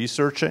we're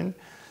researching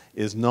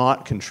is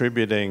not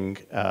contributing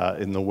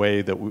in the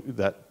way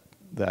that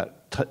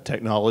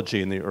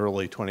technology in the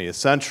early 20th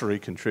century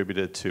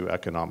contributed to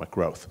economic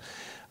growth.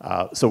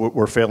 So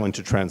we're failing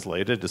to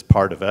translate it as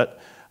part of it.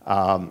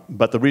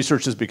 But the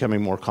research is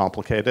becoming more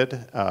complicated.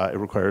 It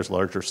requires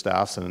larger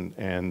staffs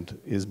and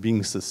is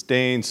being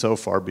sustained so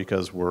far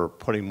because we're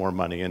putting more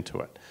money into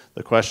it.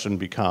 The question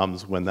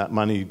becomes, when that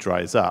money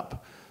dries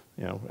up,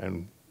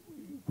 and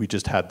we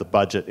just had the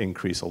budget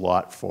increase a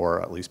lot for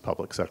at least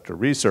public sector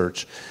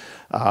research,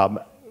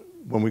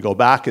 when we go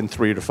back in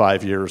 3 to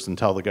 5 years and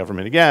tell the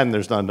government again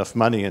there's not enough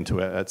money into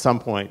it, at some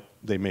point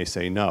they may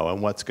say no,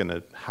 and what's going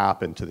to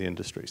happen to the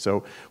industry?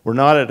 So we're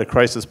not at a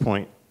crisis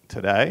point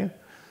today,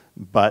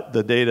 but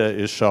the data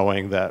is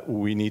showing that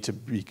we need to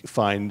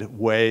find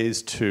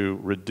ways to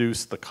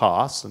reduce the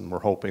costs, and we're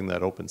hoping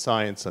that open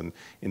science and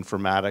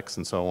informatics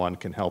and so on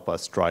can help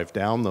us drive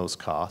down those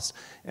costs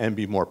and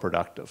be more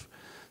productive.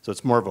 So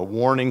it's more of a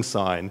warning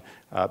sign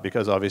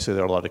because obviously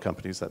there are a lot of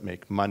companies that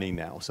make money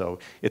now. So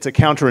it's a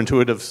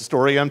counterintuitive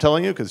story I'm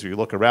telling you, because you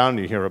look around,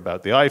 you hear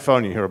about the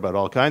iPhone, you hear about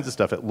all kinds of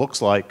stuff. It looks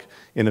like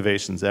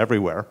innovation's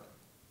everywhere,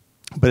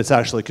 but it's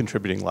actually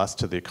contributing less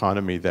to the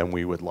economy than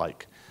we would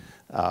like.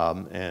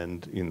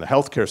 And in the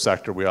healthcare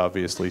sector, we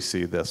obviously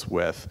see this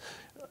with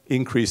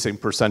increasing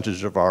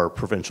percentage of our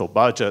provincial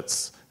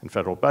budgets and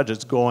federal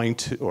budgets going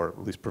to, or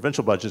at least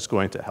provincial budgets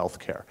going to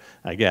healthcare.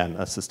 Again,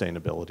 a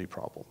sustainability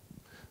problem.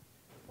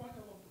 The point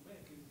I want to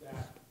make is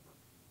that,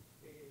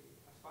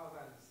 as far as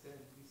I understand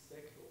this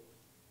sector,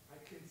 I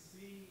can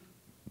see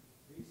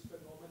this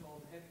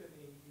phenomenon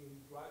happening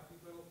in drug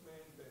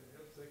development and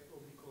health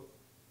sector because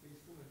the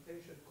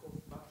instrumentation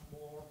costs much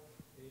more,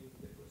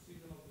 the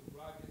precision of the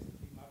drug has to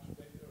be much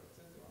better,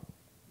 etc.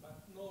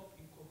 But not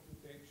in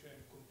computation,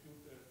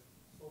 computers,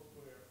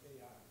 software,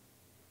 AI.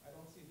 I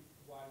don't see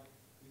why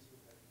this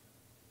would happen.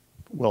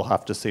 We'll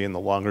have to see in the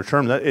longer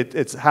term.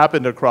 It's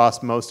happened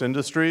across most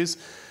industries.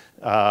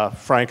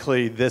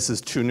 Frankly, this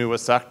is too new a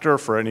sector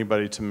for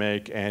anybody to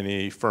make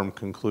any firm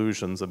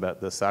conclusions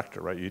about this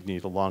sector, right? You'd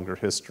need a longer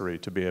history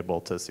to be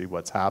able to see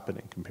what's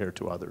happening compared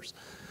to others.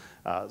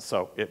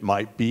 So it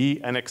might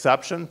be an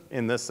exception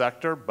in this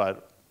sector,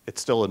 but it's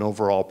still an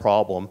overall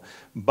problem.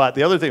 But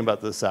the other thing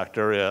about this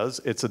sector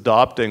is it's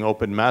adopting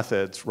open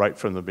methods right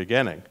from the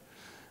beginning.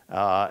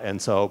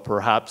 And so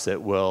perhaps it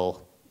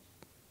will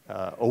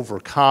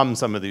overcome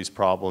some of these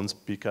problems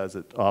because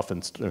it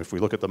often, if we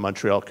look at the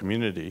Montreal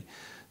community,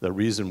 the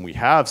reason we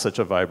have such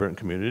a vibrant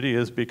community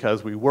is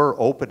because we were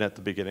open at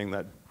the beginning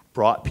that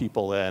brought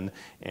people in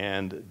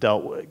and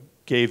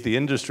gave the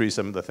industry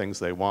some of the things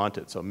they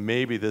wanted. So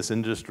maybe this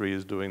industry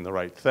is doing the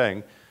right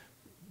thing,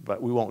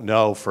 but we won't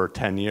know for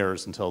 10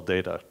 years until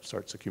data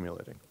starts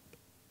accumulating.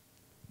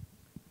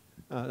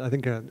 I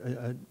think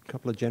a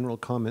couple of general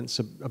comments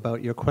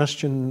about your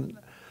question.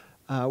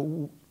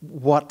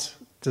 What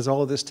does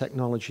all of this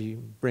technology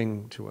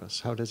bring to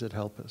us? How does it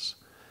help us?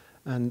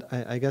 And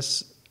I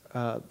guess,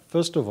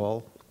 first of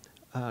all,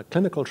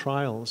 clinical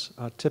trials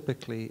are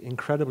typically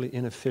incredibly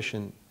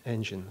inefficient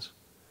engines.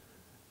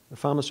 The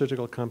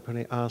pharmaceutical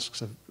company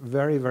asks a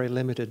very, very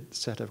limited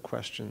set of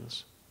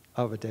questions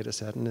of a data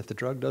set, and if the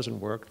drug doesn't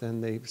work, then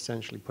they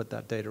essentially put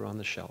that data on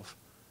the shelf.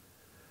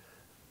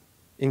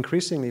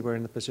 Increasingly, we're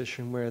in a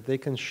position where they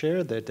can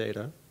share their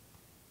data.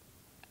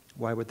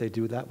 Why would they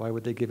do that? Why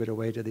would they give it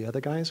away to the other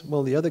guys?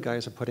 Well, the other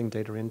guys are putting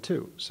data in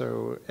too,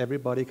 so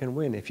everybody can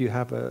win. If you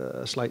have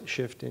a slight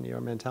shift in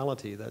your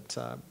mentality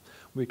that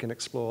we can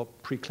explore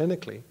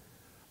preclinically,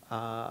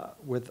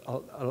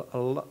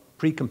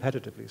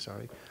 pre-competitively,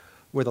 sorry,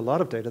 with a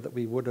lot of data that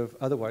we would have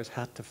otherwise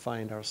had to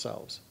find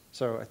ourselves.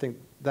 So I think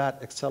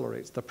that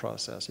accelerates the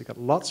process. You've got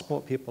lots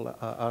more people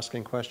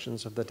asking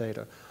questions of the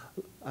data.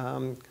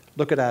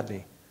 Look at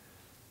ADNI.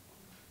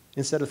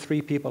 Instead of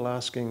 3 people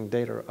asking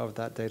data of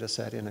that data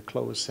set in a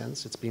closed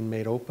sense, it's been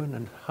made open,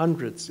 and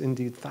hundreds,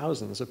 indeed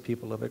thousands of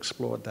people have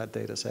explored that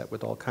data set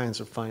with all kinds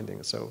of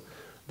findings. So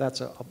that's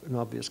an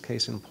obvious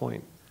case in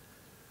point.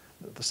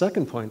 The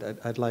second point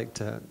I'd like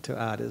to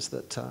add is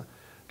that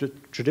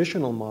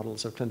traditional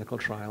models of clinical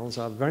trials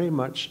are very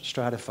much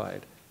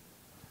stratified.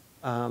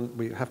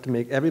 We have to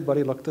make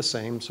everybody look the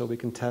same so we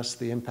can test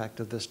the impact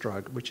of this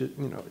drug, which is,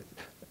 you know,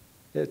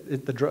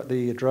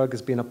 the drug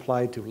has been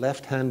applied to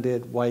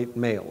left-handed white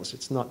males.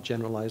 It's not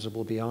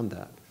generalizable beyond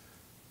that.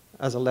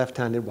 As a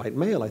left-handed white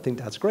male, I think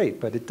that's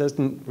great, but it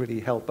doesn't really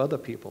help other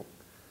people.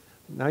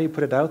 Now you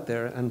put it out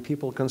there, and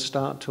people can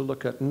start to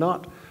look at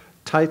not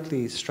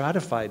tightly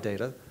stratified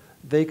data.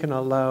 They can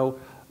allow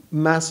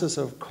masses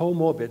of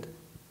comorbid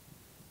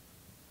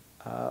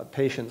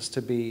patients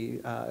to be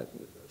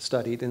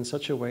studied in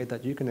such a way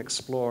that you can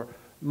explore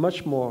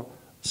much more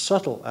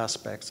subtle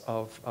aspects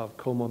of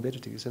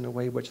comorbidities in a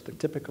way which the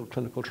typical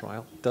clinical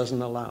trial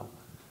doesn't allow.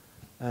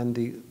 And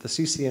the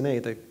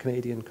CCNA, the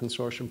Canadian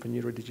Consortium for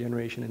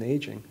Neurodegeneration and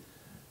Aging,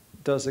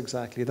 does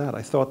exactly that.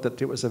 I thought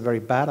that it was a very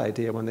bad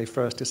idea when they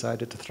first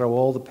decided to throw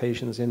all the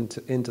patients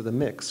into the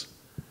mix.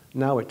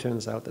 Now it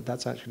turns out that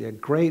that's actually a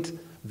great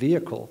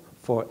vehicle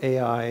for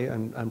AI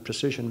and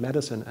precision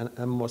medicine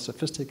and more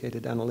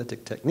sophisticated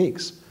analytic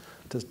techniques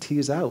to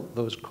tease out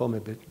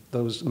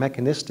those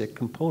mechanistic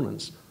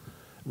components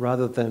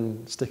rather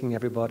than sticking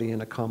everybody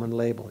in a common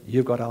label.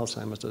 You've got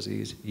Alzheimer's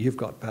disease, you've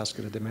got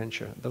vascular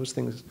dementia. Those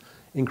things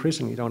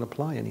increasingly don't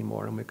apply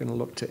anymore, and we're going to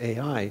look to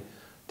AI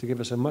to give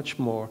us a much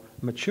more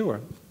mature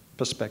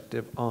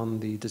perspective on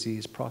the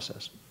disease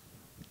process.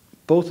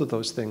 Both of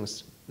those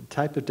things, the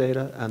type of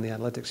data and the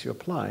analytics you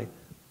apply,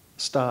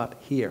 start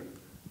here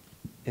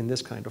in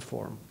this kind of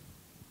forum.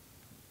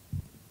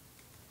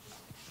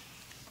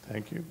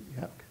 Thank you.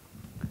 Yeah.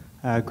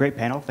 Great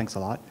panel, thanks a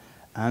lot.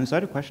 So I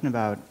had a question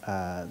about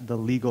the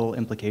legal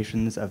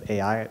implications of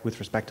AI with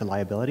respect to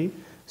liability.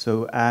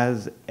 So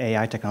as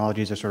AI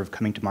technologies are sort of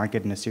coming to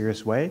market in a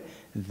serious way,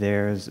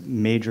 there's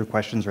major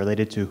questions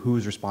related to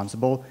who's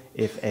responsible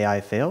if AI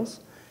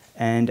fails.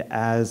 And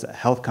as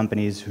health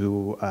companies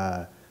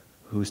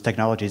whose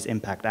technologies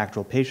impact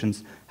actual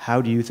patients, how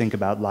do you think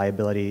about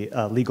liability,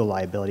 legal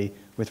liability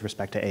with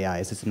respect to AI?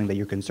 Is it something that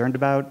you're concerned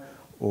about,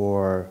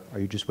 or are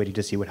you just waiting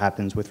to see what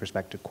happens with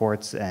respect to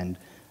courts and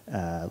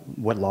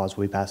what laws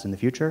will be passed in the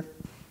future?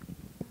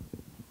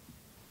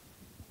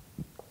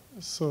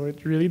 So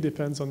it really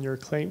depends on your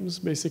claims,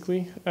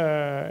 basically.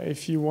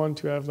 If you want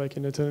to have like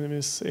an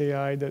autonomous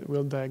AI that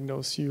will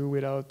diagnose you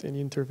without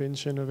any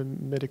intervention of a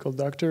medical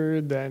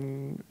doctor,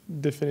 then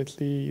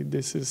definitely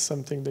this is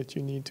something that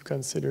you need to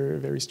consider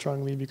very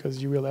strongly,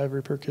 because you will have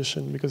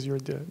repercussion, because you're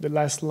the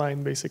last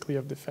line, basically,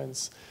 of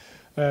defense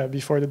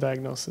before the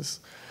diagnosis.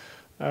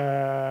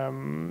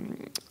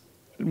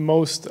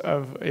 Most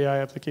of AI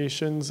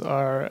applications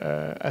are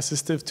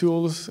assistive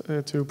tools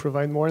to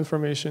provide more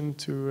information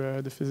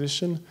to the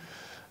physician.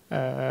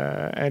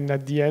 And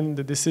at the end,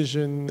 the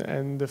decision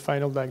and the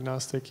final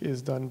diagnostic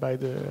is done by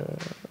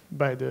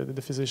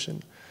the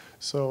physician.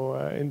 So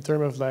in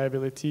terms of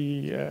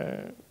liability,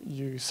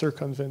 you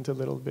circumvent a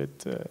little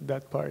bit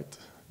that part.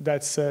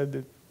 That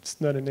said, it's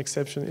not an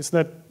exception. It's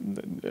not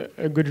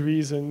a good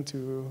reason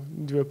to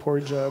do a poor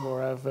job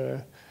or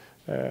have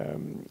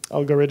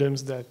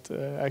algorithms that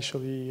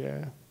actually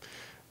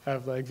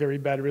have like very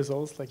bad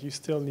results. Like, you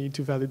still need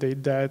to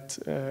validate that,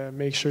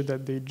 make sure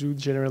that they do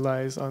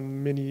generalize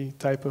on many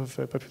type of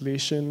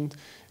population,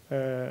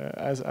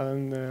 as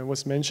Alan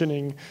was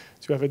mentioning,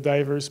 to have a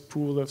diverse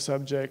pool of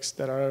subjects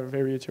that are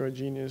very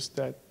heterogeneous,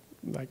 that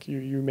like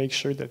you make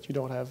sure that you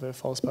don't have a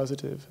false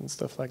positive and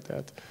stuff like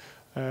that.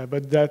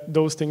 But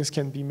those things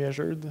can be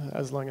measured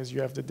as long as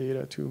you have the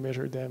data to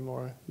measure them,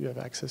 or you have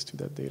access to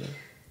that data.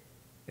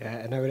 Yeah,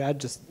 and I would add,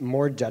 just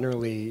more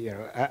generally,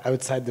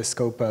 outside the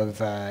scope of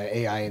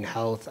AI in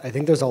health, I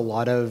think there's a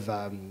lot of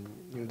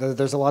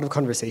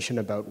conversation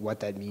about what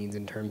that means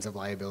in terms of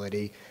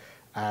liability.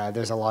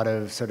 There's a lot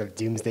of sort of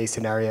doomsday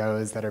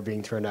scenarios that are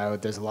being thrown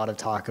out. There's a lot of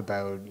talk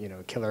about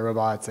killer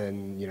robots,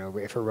 and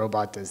if a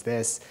robot does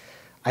this.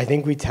 I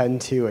think we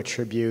tend to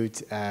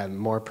attribute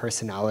more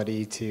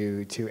personality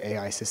to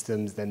AI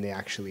systems than they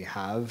actually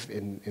have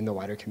in the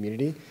wider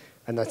community,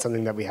 and that's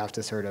something that we have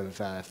to sort of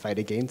fight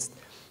against.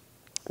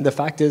 The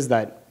fact is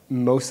that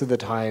most of the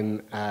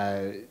time,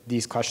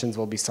 these questions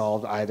will be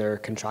solved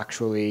either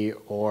contractually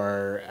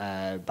or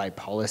by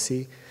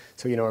policy.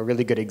 So, a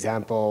really good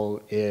example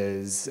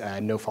is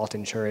no-fault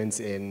insurance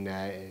in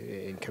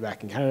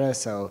Quebec and Canada.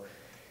 So,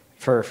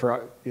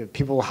 for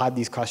people had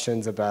these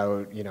questions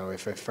about,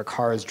 if a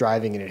car is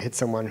driving and it hits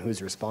someone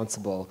who's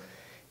responsible,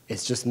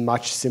 it's just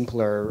much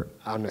simpler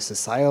on a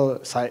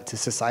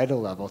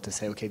societal level to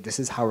say, okay, this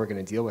is how we're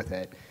going to deal with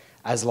it.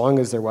 As long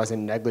as there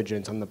wasn't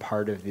negligence on the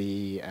part of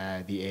the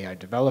AI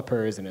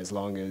developers, and as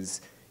long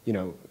as,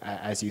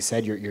 as you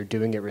said, you're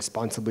doing it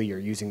responsibly, you're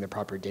using the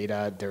proper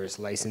data, there's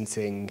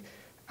licensing,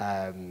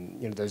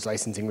 there's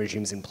licensing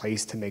regimes in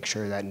place to make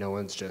sure that no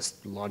one's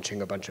just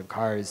launching a bunch of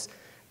cars.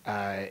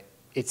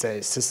 It's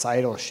a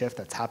societal shift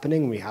that's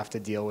happening. We have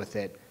to deal with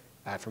it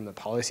from the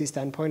policy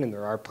standpoint, and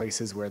there are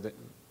places where the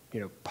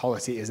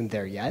policy isn't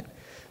there yet.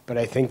 But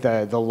I think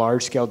the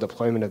large-scale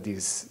deployment of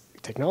these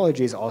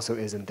technologies also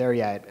isn't there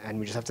yet, and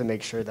we just have to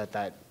make sure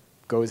that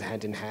goes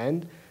hand in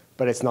hand.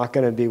 But it's not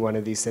going to be one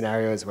of these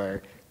scenarios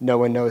where no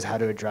one knows how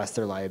to address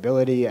their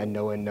liability, and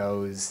no one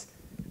knows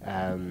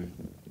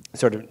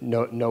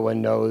no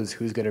one knows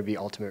who's going to be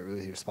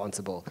ultimately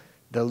responsible.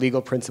 The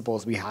legal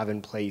principles we have in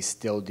place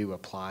still do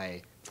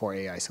apply for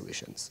AI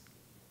solutions.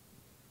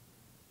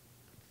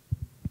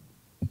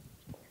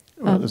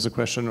 There's a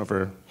question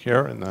over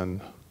here, and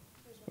then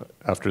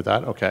after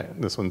that, okay,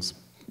 this one's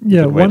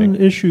yeah, one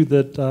issue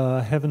that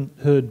I haven't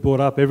heard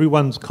brought up,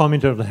 everyone's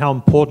commented on how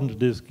important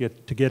it is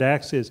to get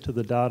access to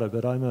the data,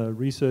 but I'm a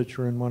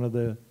researcher in one of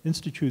the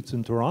institutes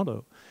in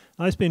Toronto.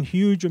 I spend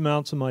huge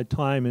amounts of my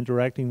time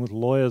interacting with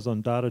lawyers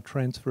on data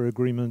transfer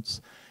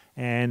agreements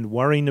and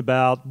worrying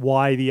about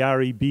why the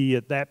REB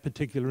at that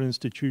particular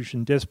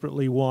institution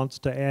desperately wants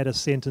to add a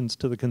sentence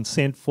to the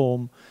consent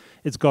form.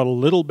 It's got a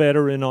little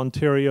better in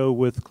Ontario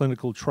with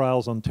Clinical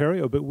Trials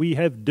Ontario, but we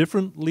have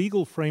different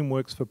legal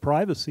frameworks for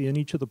privacy in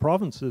each of the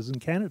provinces in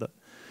Canada.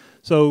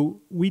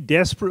 So we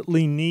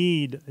desperately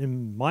need,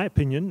 in my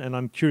opinion, and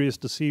I'm curious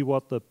to see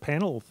what the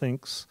panel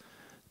thinks,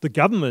 the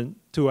government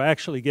to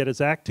actually get its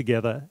act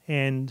together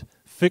and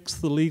fix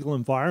the legal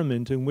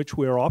environment in which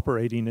we're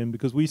operating in,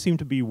 because we seem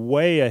to be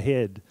way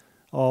ahead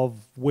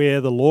of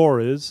where the law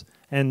is,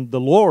 and the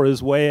law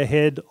is way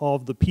ahead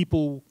of the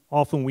people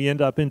often we end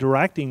up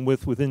interacting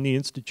with within the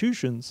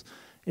institutions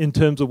in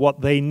terms of what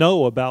they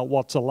know about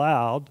what's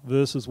allowed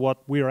versus what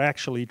we're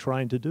actually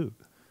trying to do.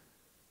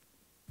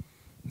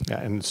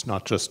 Yeah, and it's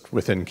not just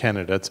within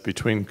Canada, it's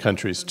between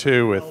countries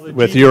too, the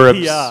with GDPR, Europe's,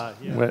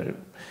 yeah.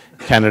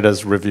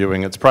 Canada's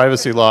reviewing its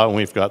privacy law, and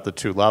we've got the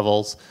 2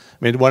 levels. I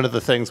mean, one of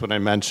the things when I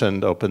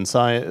mentioned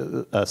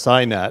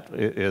Scinet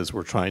is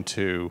we're trying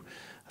to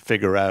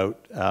figure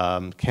out,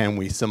 can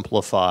we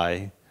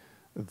simplify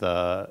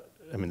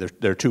I mean,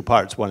 there are 2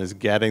 parts. One is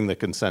getting the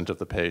consent of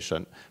the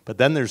patient, but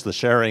then there's the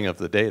sharing of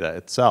the data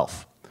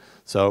itself.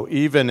 So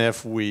even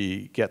if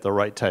we get the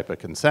right type of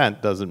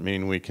consent, doesn't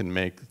mean we can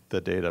make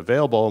the data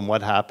available. And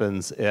what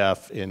happens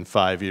if in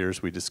 5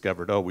 years we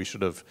discovered, oh, we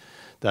should have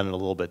done it a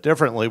little bit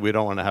differently? We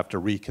don't want to have to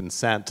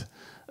reconsent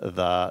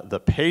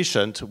the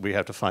patient. We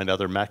have to find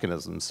other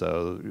mechanisms.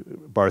 So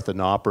Bartha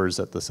Knoppers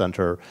at the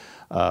Center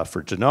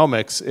for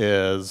Genomics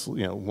is,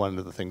 one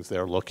of the things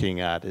they're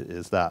looking at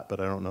is that. But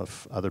I don't know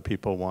if other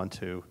people want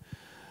to.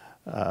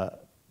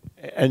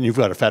 And you've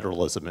got a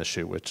federalism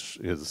issue, which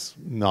is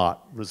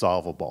not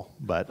resolvable.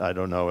 But I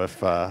don't know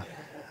if. I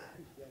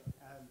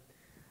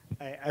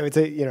would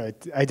say,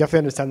 I definitely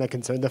understand that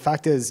concern. The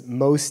fact is,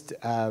 most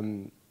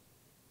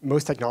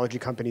technology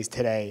companies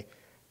today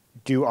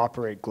do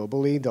operate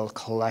globally. They'll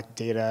collect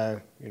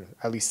data,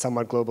 at least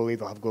somewhat globally.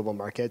 They'll have global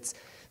markets.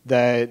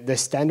 The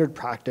standard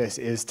practice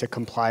is to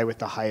comply with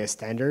the highest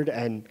standard,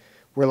 and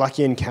we're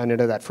lucky in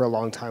Canada that for a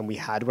long time we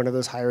had one of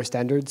those higher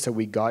standards, so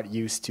we got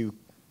used to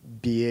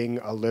being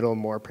a little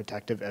more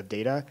protective of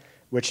data,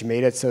 which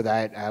made it so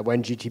that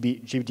when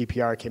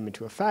GDPR came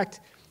into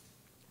effect,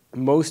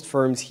 most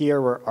firms here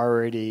were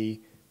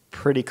already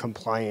pretty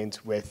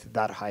compliant with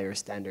that higher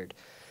standard.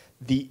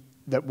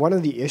 One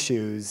of the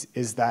issues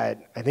is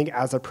that I think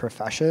as a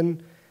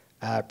profession,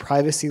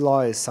 privacy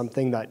law is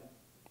something that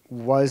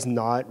was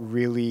not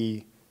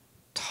really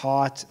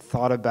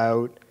thought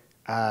about,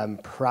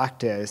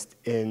 practiced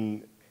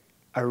in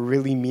a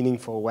really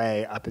meaningful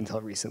way up until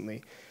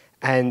recently.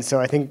 And so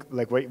I think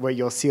what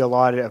you'll see a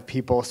lot of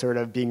people sort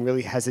of being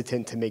really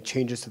hesitant to make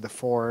changes to the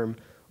form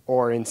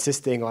or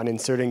insisting on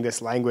inserting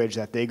this language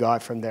that they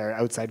got from their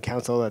outside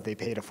counsel that they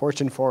paid a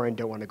fortune for and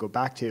don't want to go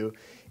back to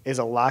is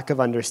a lack of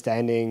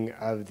understanding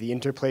of the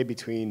interplay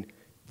between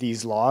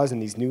these laws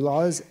and these new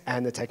laws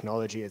and the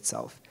technology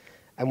itself.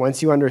 And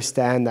once you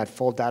understand that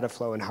full data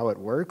flow and how it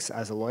works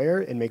as a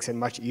lawyer, it makes it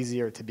much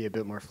easier to be a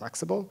bit more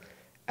flexible.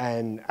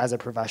 And as a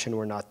profession,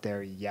 we're not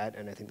there yet,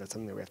 and I think that's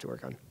something that we have to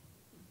work on.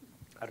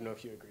 I don't know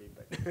if you agree,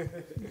 but.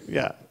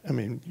 Yeah, I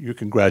mean, you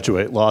can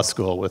graduate law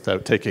school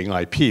without taking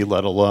IP,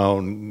 let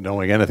alone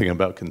knowing anything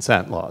about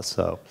consent laws.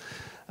 So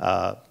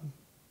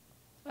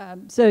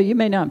you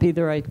may not be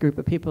the right group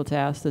of people to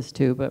ask this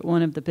to, but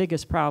one of the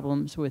biggest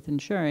problems with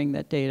ensuring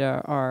that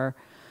data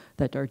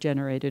that are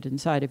generated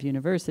inside of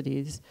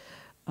universities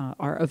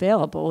are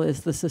available is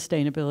the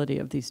sustainability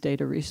of these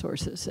data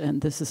resources. And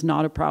this is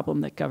not a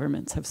problem that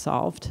governments have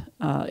solved.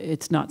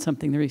 It's not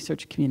something the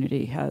research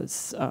community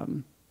has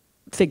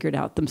figured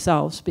out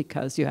themselves,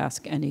 because you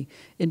ask any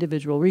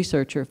individual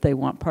researcher if they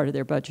want part of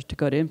their budget to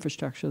go to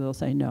infrastructure, they'll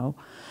say no.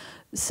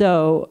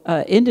 So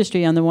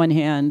industry, on the one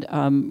hand,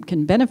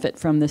 can benefit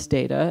from this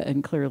data,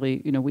 and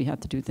clearly, we have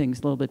to do things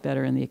a little bit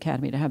better in the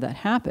academy to have that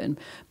happen.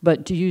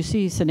 But do you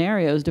see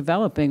scenarios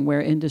developing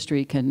where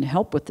industry can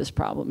help with this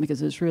problem?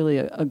 Because it's really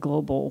a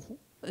global,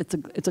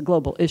 it's a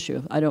global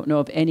issue. I don't know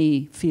of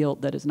any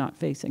field that is not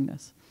facing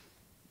this.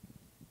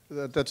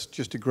 That's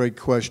just a great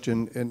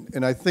question,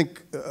 and I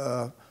think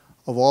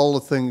of all the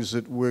things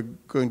that we're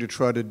going to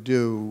try to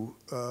do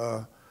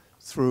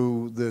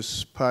through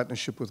this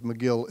partnership with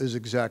McGill is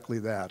exactly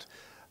that.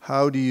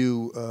 How do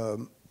you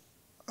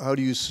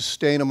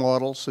sustain a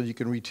model so you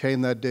can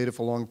retain that data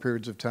for long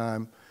periods of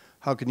time?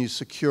 How can you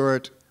secure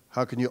it?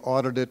 How can you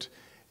audit it?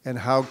 And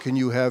how can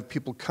you have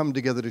people come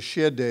together to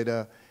share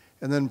data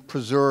and then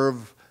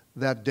preserve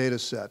that data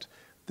set?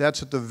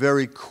 That's at the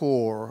very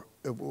core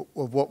of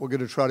what we're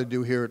going to try to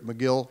do here at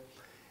McGill.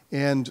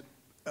 And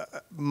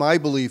my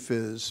belief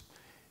is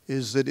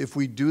that if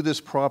we do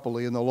this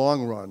properly in the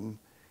long run,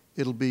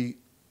 it'll be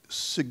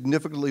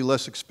significantly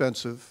less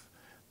expensive,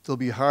 there'll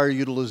be higher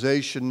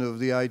utilization of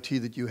the IT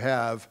that you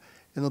have,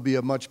 and there'll be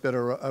a much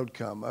better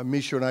outcome.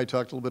 Misha and I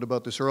talked a little bit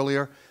about this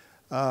earlier.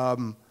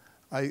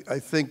 I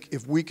think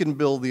if we can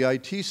build the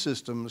IT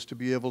systems to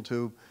be able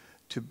to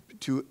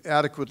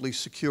adequately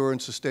secure and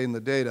sustain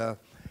the data,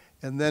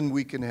 and then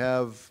we can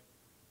have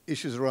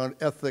issues around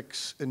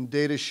ethics and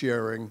data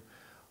sharing,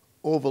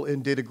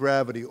 and data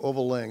gravity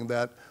overlaying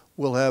that,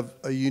 will have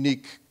a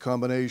unique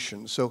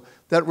combination. So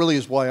that really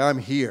is why I'm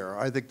here.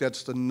 I think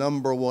that's the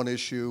 #1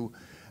 issue,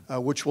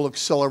 which will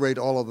accelerate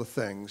all of the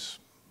things.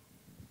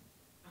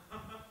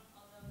 Although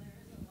there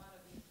is a lot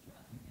of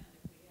mistrust, again,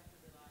 if we have to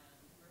rely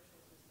on commercial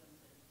systems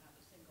and have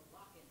a single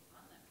lock-in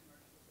on that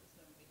commercial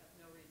system, we have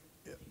no reason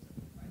to believe that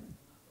the price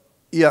will not go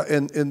up. Yeah,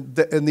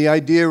 and the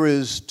idea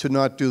is to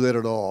not do that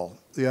at all.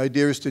 The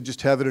idea is to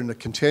just have it in a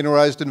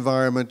containerized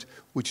environment,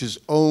 which is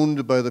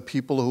owned by the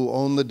people who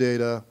own the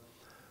data,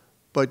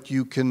 but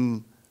you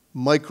can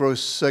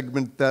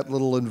micro-segment that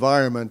little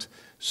environment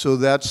so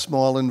that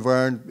small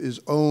environment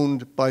is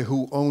owned by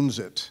who owns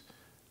it,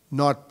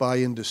 not by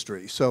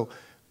industry. So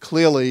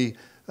clearly,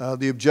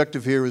 The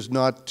objective here is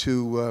not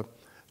to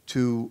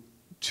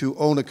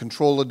own and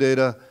control the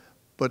data,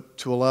 but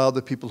to allow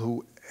the people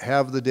who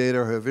have the data,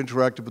 or have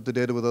interacted with the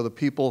data with other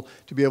people,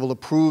 to be able to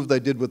prove they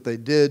did what they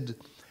did,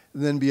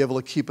 and then be able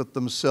to keep it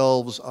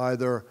themselves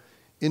either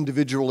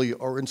individually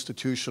or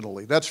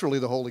institutionally. That's really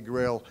the holy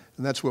grail,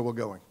 and that's where we're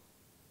going.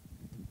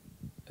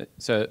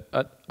 So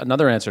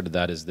another answer to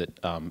that is that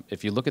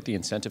if you look at the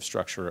incentive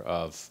structure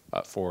of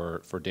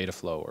for data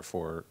flow or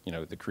for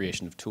the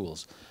creation of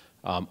tools,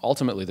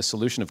 ultimately the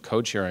solution of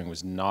code sharing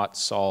was not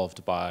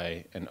solved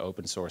by an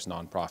open source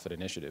nonprofit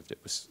initiative.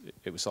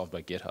 It was solved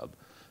by GitHub,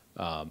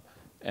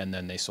 and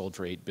then they sold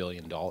for $8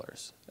 billion.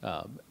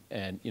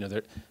 And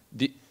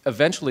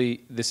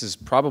eventually this is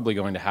probably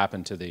going to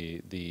happen to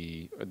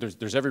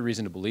there's every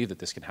reason to believe that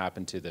this can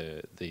happen to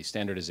the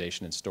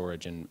standardization and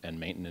storage and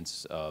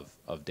maintenance of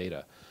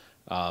data.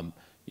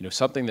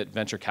 Something that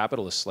venture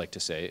capitalists like to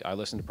say, I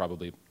listen to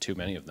probably too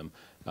many of them,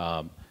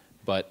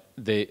 but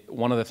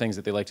one of the things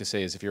that they like to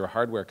say is if you're a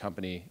hardware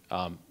company,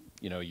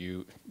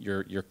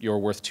 you're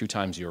worth 2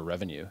 times your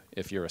revenue.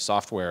 If you're a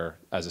software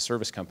as a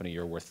service company,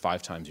 you're worth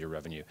 5 times your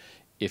revenue.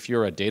 If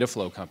you're a data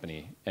flow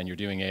company and you're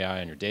doing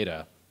AI on your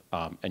data,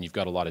 and you've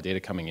got a lot of data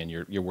coming in,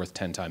 you're worth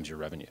 10 times your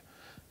revenue.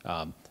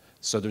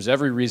 So there's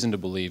every reason to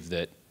believe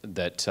that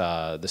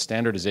the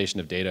standardization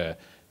of data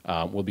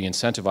will be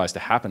incentivized to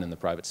happen in the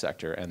private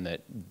sector, and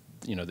that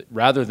that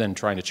rather than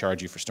trying to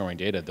charge you for storing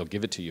data, they'll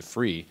give it to you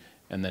free,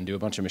 and then do a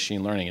bunch of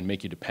machine learning and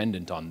make you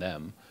dependent on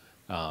them,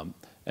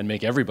 and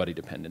make everybody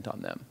dependent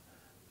on them.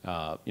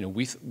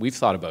 We've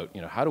thought about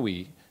how do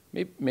we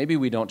maybe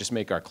we don't just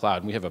make our cloud.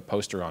 And we have a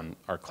poster on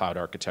our cloud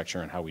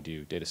architecture and how we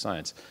do data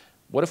science.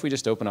 What if we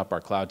just open up our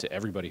cloud to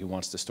everybody who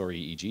wants to store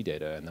EEG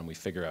data, and then we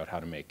figure out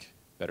how to make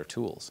better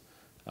tools?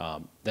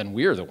 Then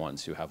we're the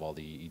ones who have all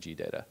the EEG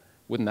data.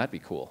 Wouldn't that be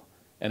cool?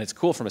 And it's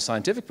cool from a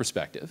scientific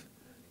perspective,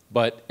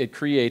 but it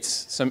creates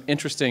some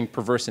interesting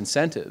perverse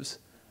incentives.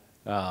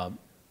 I'm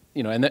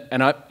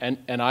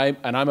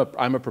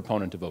a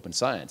proponent of open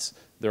science.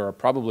 There are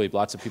probably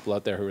lots of people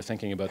out there who are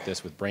thinking about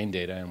this with brain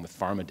data and with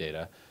pharma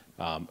data,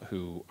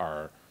 who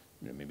are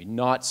maybe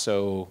not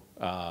so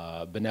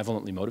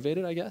benevolently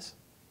motivated, I guess.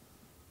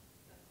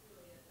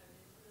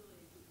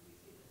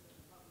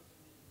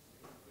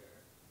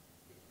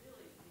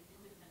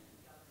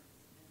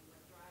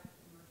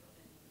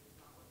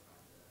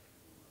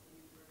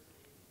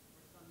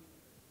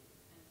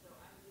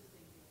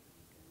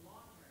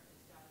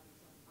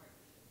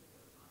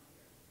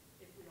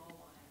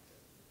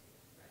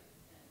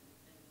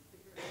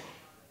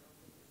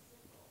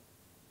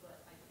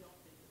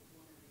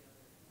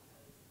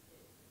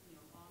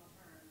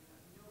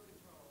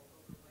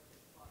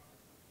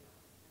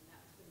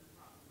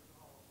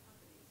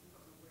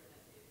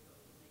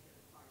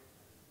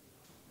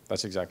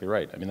 That's exactly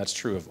right. I mean, that's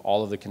true of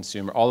all of the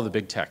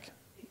big tech.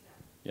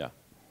 Yeah.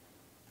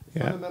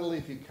 Fundamentally,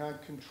 if you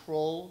can't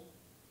control,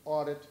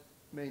 audit,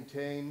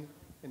 maintain,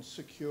 and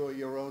secure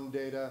your own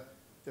data,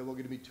 then we're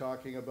going to be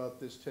talking about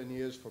this 10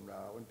 years from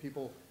now. When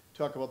people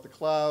talk about the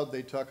cloud,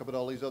 they talk about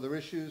all these other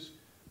issues.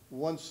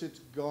 Once it's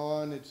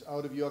gone, it's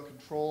out of your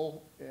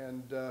control,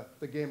 and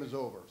the game is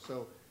over.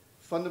 So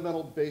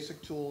fundamental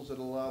basic tools that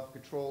allow for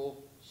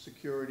control,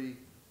 security,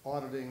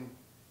 auditing,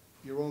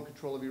 your own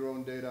control of your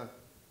own data,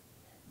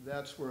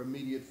 that's where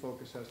immediate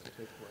focus has to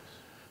take place.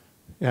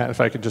 Yeah,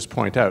 if I could just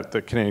point out, the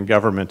Canadian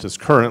government is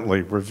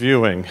currently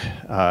reviewing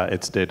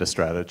its data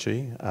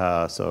strategy.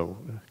 So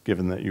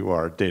given that you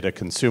are data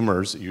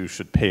consumers, you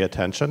should pay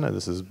attention. And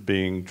this is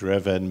being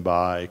driven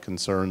by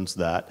concerns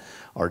that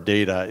our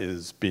data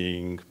is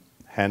being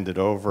handed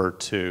over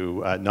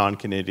to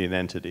non-Canadian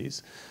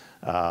entities,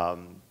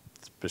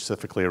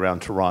 specifically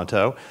around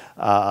Toronto.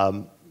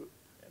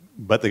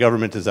 But the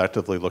government is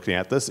actively looking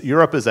at this.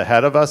 Europe is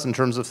ahead of us in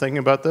terms of thinking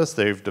about this.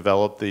 They've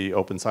developed the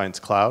Open Science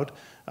Cloud,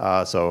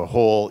 so a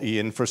whole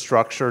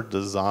e-infrastructure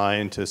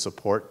designed to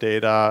support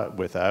data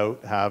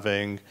without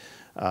having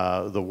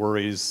the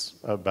worries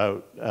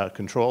about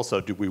control.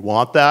 So do we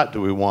want that?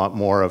 Do we want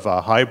more of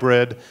a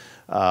hybrid?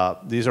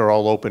 These are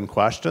all open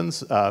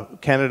questions.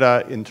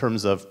 Canada, in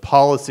terms of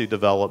policy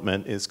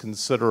development, is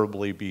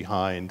considerably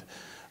behind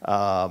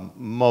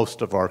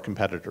most of our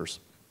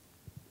competitors.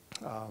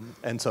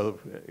 And so,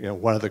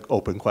 one of the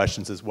open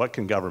questions is what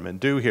can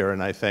government do here?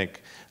 And I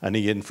think an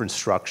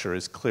e-infrastructure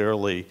is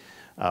clearly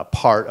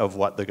part of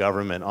what the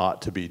government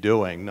ought to be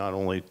doing, not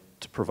only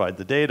to provide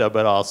the data,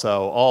 but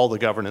also all the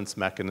governance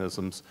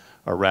mechanisms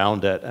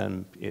around it,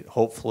 and it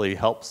hopefully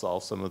helps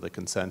solve some of the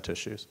consent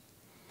issues.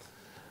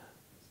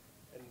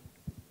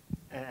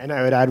 And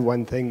I would add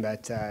one thing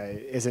that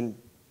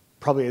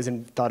probably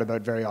isn't thought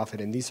about very often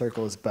in these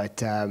circles, but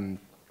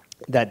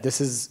that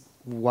this is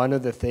one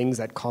of the things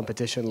that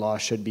competition law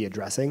should be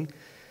addressing.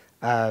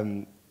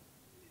 There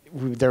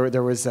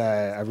was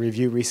a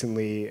review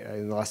recently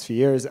in the last few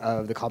years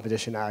of the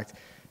Competition Act,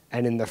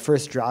 and in the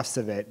first drafts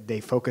of it,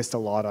 they focused a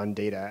lot on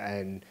data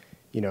and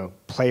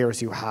players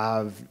who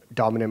have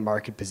dominant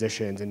market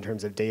positions in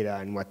terms of data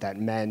and what that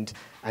meant,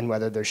 and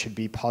whether there should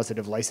be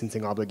positive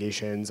licensing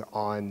obligations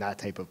on that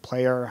type of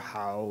player,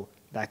 how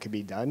that could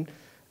be done.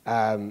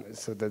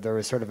 So that there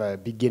was sort of a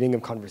beginning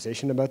of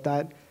conversation about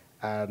that.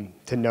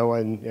 To no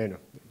one,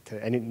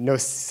 no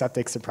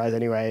septic surprise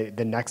anyway,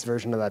 the next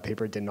version of that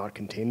paper did not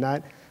contain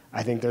that.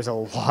 I think there's a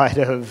lot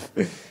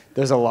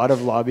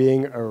of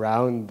lobbying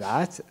around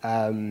that,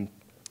 and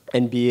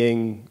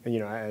being,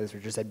 as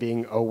Richard said,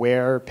 being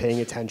aware,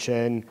 paying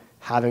attention,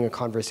 having a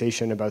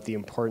conversation about the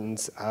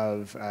importance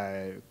of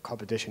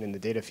competition in the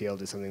data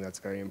field is something that's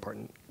very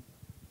important.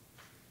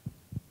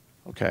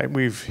 Okay,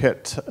 we've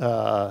hit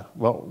our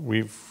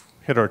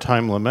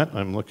time limit.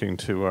 I'm looking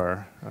to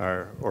our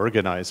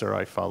organizer.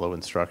 I follow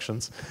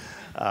instructions.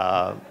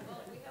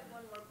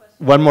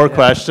 One more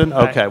question.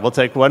 Okay, we'll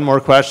take one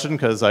more question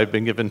because I've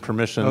been given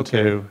permission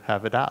to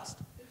have it asked.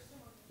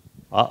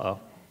 Uh-oh.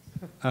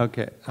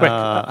 Okay. Quick.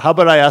 How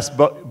about I ask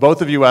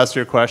both of you ask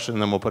your question,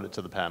 and then we'll put it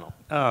to the panel.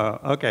 Oh,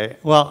 okay.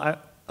 Well,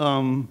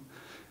 I'm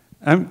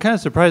kind of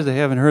surprised I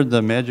haven't heard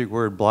the magic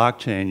word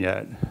blockchain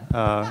yet.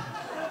 I'm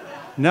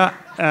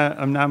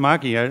not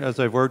mocking it. As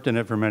I've worked in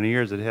it for many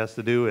years, it has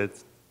to do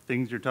with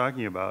things you're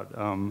talking about.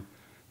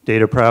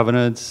 Data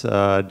provenance,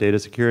 data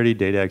security,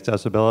 data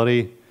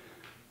accessibility.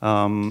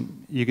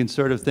 You can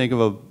sort of think of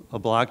a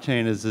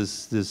blockchain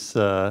as this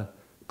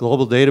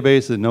global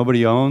database that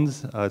nobody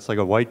owns. It's like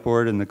a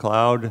whiteboard in the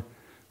cloud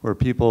where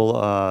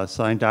people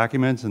sign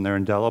documents and they're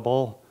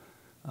indelible.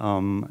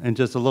 And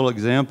just a little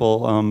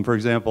example, for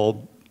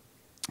example,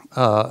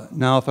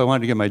 now if I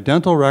wanted to get my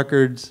dental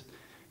records,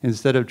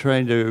 instead of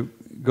trying to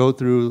go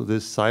through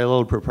this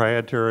siloed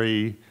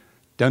proprietary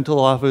dental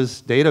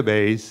office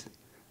database,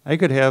 I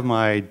could have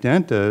my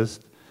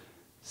dentist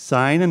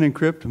sign and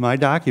encrypt my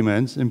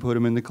documents and put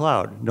them in the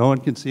cloud. No one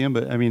can see them,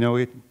 but no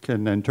one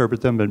can interpret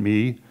them but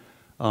me.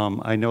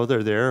 I know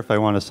they're there. If I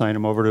want to sign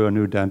them over to a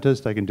new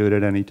dentist, I can do it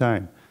at any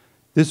time.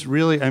 This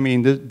really,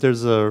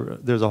 there's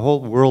a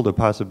whole world of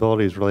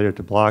possibilities related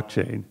to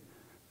blockchain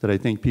that I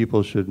think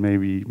people should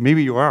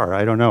maybe you are,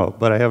 I don't know,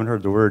 but I haven't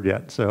heard the word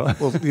yet, so.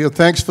 Well,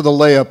 thanks for the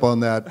layup on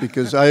that,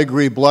 because I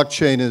agree,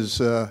 blockchain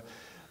is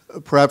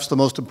perhaps the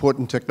most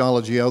important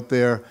technology out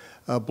there.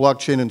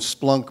 Blockchain and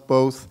Splunk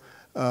both.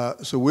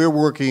 So we're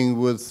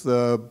working with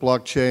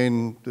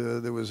blockchain.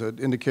 There was an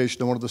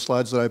indication on one of the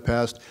slides that I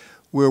passed.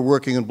 We're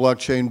working in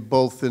blockchain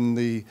both in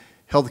the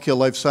healthcare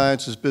life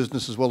sciences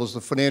business as well as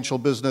the financial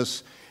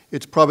business.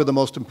 It's probably the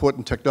most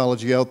important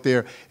technology out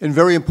there, and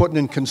very important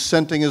in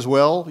consenting as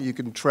well. You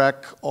can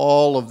track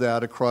all of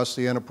that across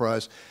the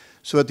enterprise.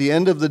 So at the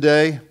end of the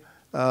day,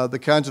 the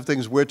kinds of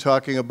things we're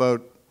talking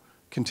about,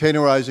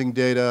 containerizing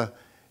data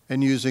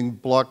and using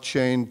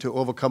blockchain to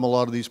overcome a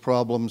lot of these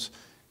problems,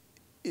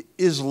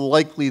 is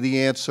likely the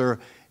answer.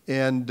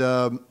 And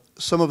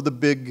some of the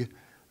big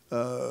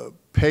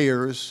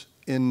payers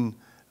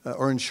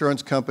or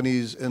insurance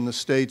companies in the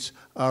States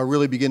are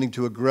really beginning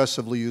to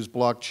aggressively use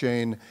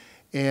blockchain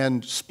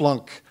and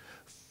Splunk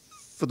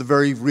for the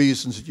very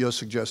reasons that you're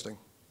suggesting.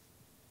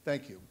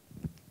 Thank you.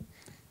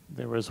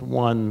 There was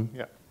one.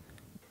 Yeah.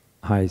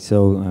 Hi,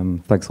 so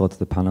thanks a lot to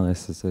the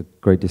panelists. It's a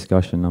great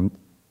discussion. I'm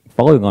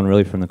following on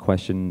really from the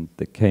question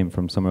that came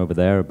from somewhere over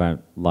there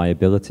about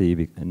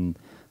liability, and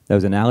there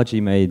was an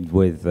analogy made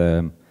with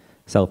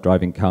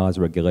self-driving cars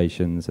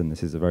regulations, and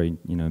this is a very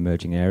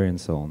emerging area and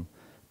so on.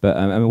 But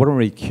what I'm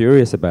really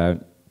curious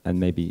about,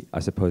 and I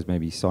suppose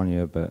maybe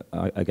Sonia, but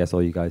I guess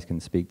all you guys can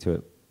speak to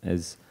it,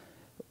 is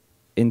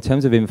in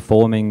terms of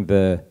informing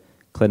the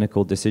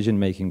clinical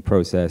decision-making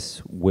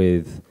process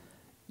with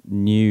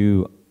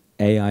new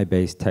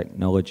AI-based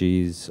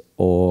technologies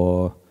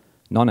or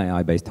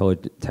non-AI-based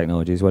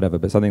technologies, whatever,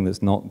 but something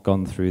that's not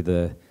gone through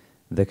the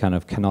kind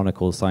of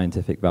canonical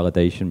scientific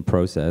validation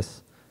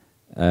process.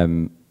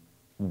 How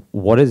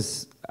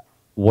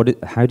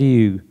do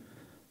you,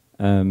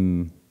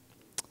 in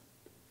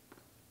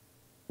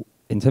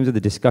terms of the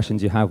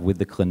discussions you have with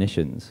the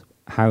clinicians,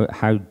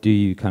 how do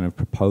you kind of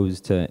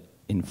propose to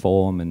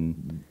inform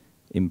and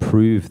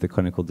improve the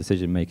clinical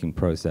decision-making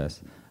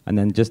process? And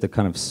then just a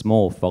kind of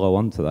small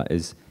follow-on to that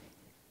is,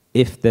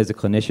 if there's a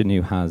clinician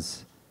who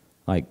has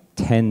like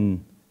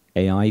 10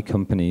 AI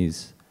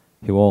companies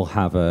who all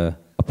have a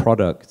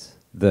product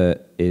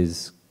that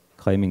is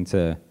claiming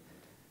to,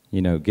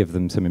 give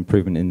them some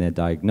improvement in their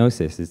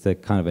diagnosis, is there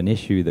kind of an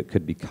issue that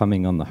could be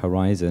coming on the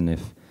horizon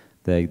if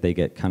they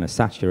get kind of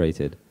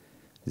saturated?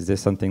 Is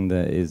this something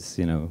that is,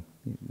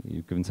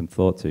 you've given some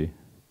thought to?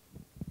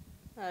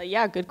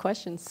 Yeah, good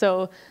question.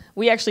 So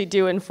we actually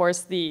do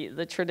enforce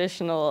the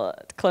traditional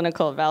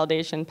clinical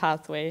validation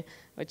pathway,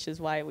 which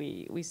is why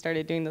we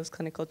started doing those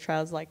clinical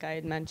trials like I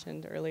had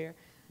mentioned earlier.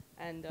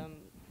 And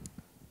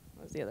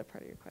what was the other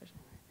part of your question?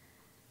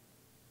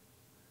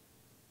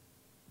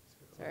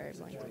 Sorry,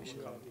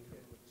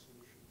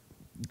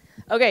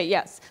 okay,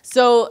 yes.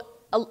 So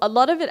a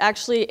lot of it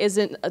actually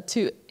isn't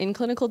in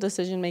clinical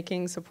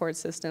decision-making support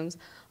systems.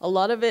 A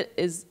lot of it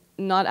is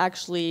not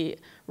actually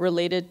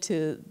related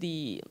to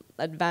the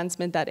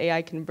advancement that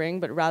AI can bring,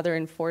 but rather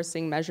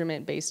enforcing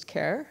measurement-based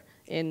care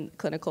in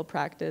clinical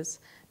practice,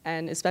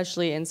 and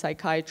especially in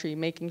psychiatry,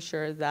 making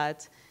sure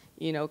that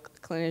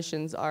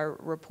clinicians are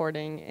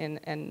reporting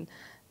and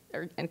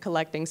and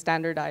collecting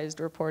standardized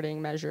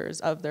reporting measures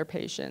of their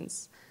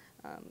patients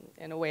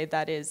in a way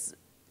that is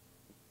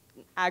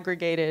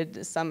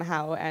aggregated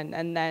somehow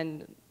and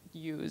then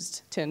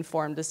used to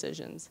inform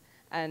decisions.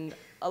 And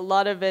a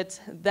lot of it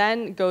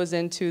then goes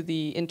into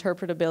the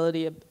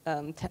interpretability,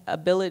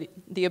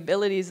 the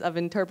abilities of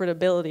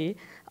interpretability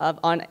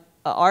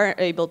are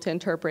able to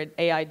interpret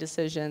AI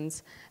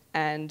decisions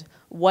and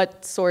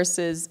what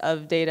sources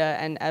of data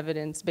and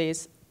evidence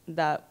base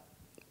that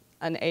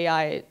an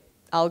AI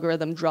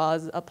algorithm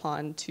draws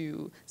upon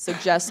to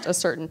suggest a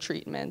certain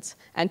treatment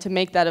and to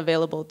make that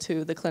available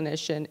to the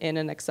clinician in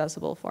an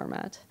accessible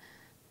format.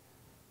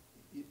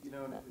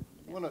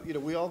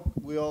 We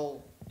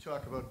all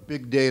talk about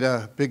big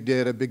data,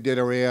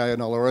 AI,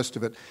 and all the rest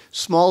of it.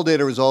 Small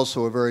data is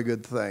also a very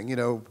good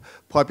thing.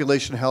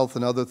 Population health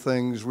and other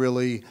things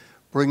really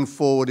bring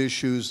forward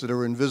issues that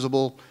are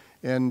invisible,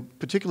 and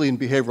particularly in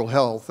behavioral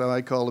health.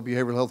 I call the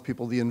behavioral health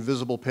people the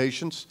invisible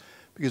patients,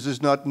 because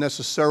there's not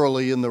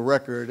necessarily in the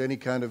record any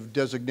kind of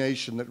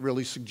designation that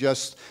really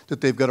suggests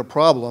that they've got a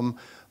problem.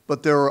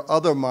 But there are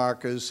other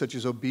markers, such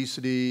as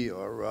obesity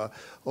or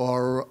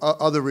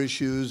other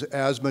issues,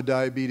 asthma,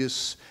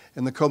 diabetes,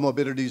 and the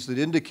comorbidities that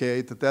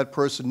indicate that that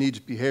person needs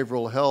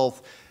behavioral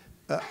health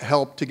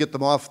help to get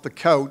them off the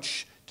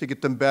couch, to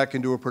get them back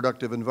into a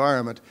productive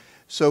environment.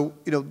 So,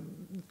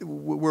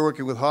 we're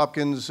working with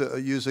Hopkins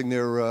using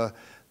their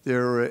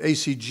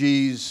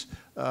ACG's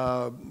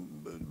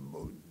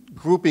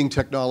grouping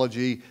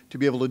technology to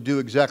be able to do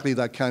exactly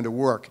that kind of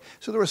work.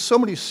 So there are so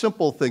many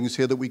simple things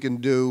here that we can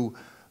do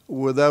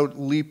without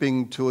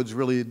leaping towards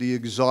really the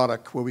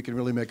exotic, where we can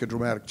really make a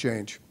dramatic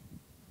change.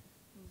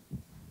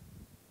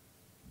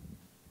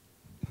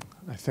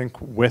 I think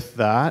with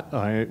that,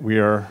 we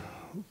are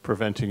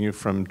preventing you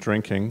from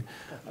drinking.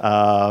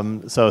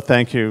 So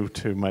thank you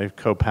to my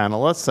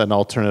co-panelists, and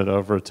I'll turn it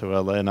over to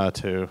Elena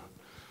to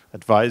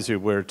advise you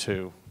where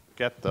to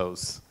get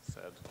those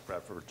said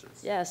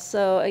beverages. Yes,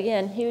 so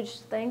again, huge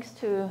thanks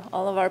to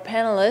all of our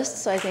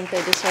panelists. I think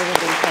they deserve a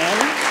big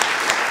hand.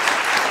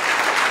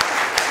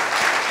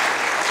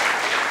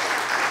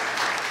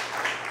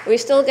 We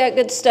still got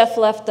good stuff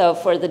left, though,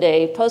 for the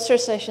day. Poster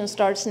session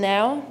starts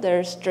now.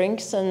 There's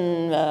drinks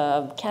and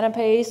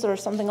canapes or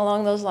something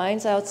along those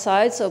lines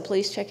outside, so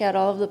please check out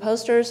all of the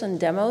posters and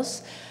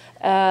demos.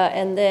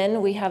 And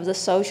then we have the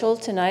social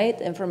tonight.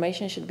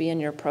 Information should be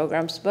in your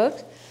programs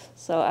book.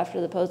 So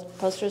after the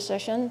poster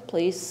session,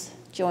 please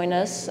join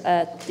us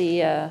at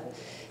the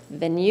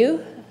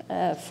venue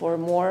for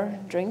more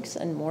drinks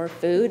and more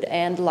food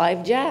and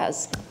live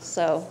jazz.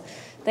 So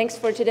thanks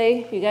for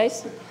today, you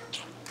guys.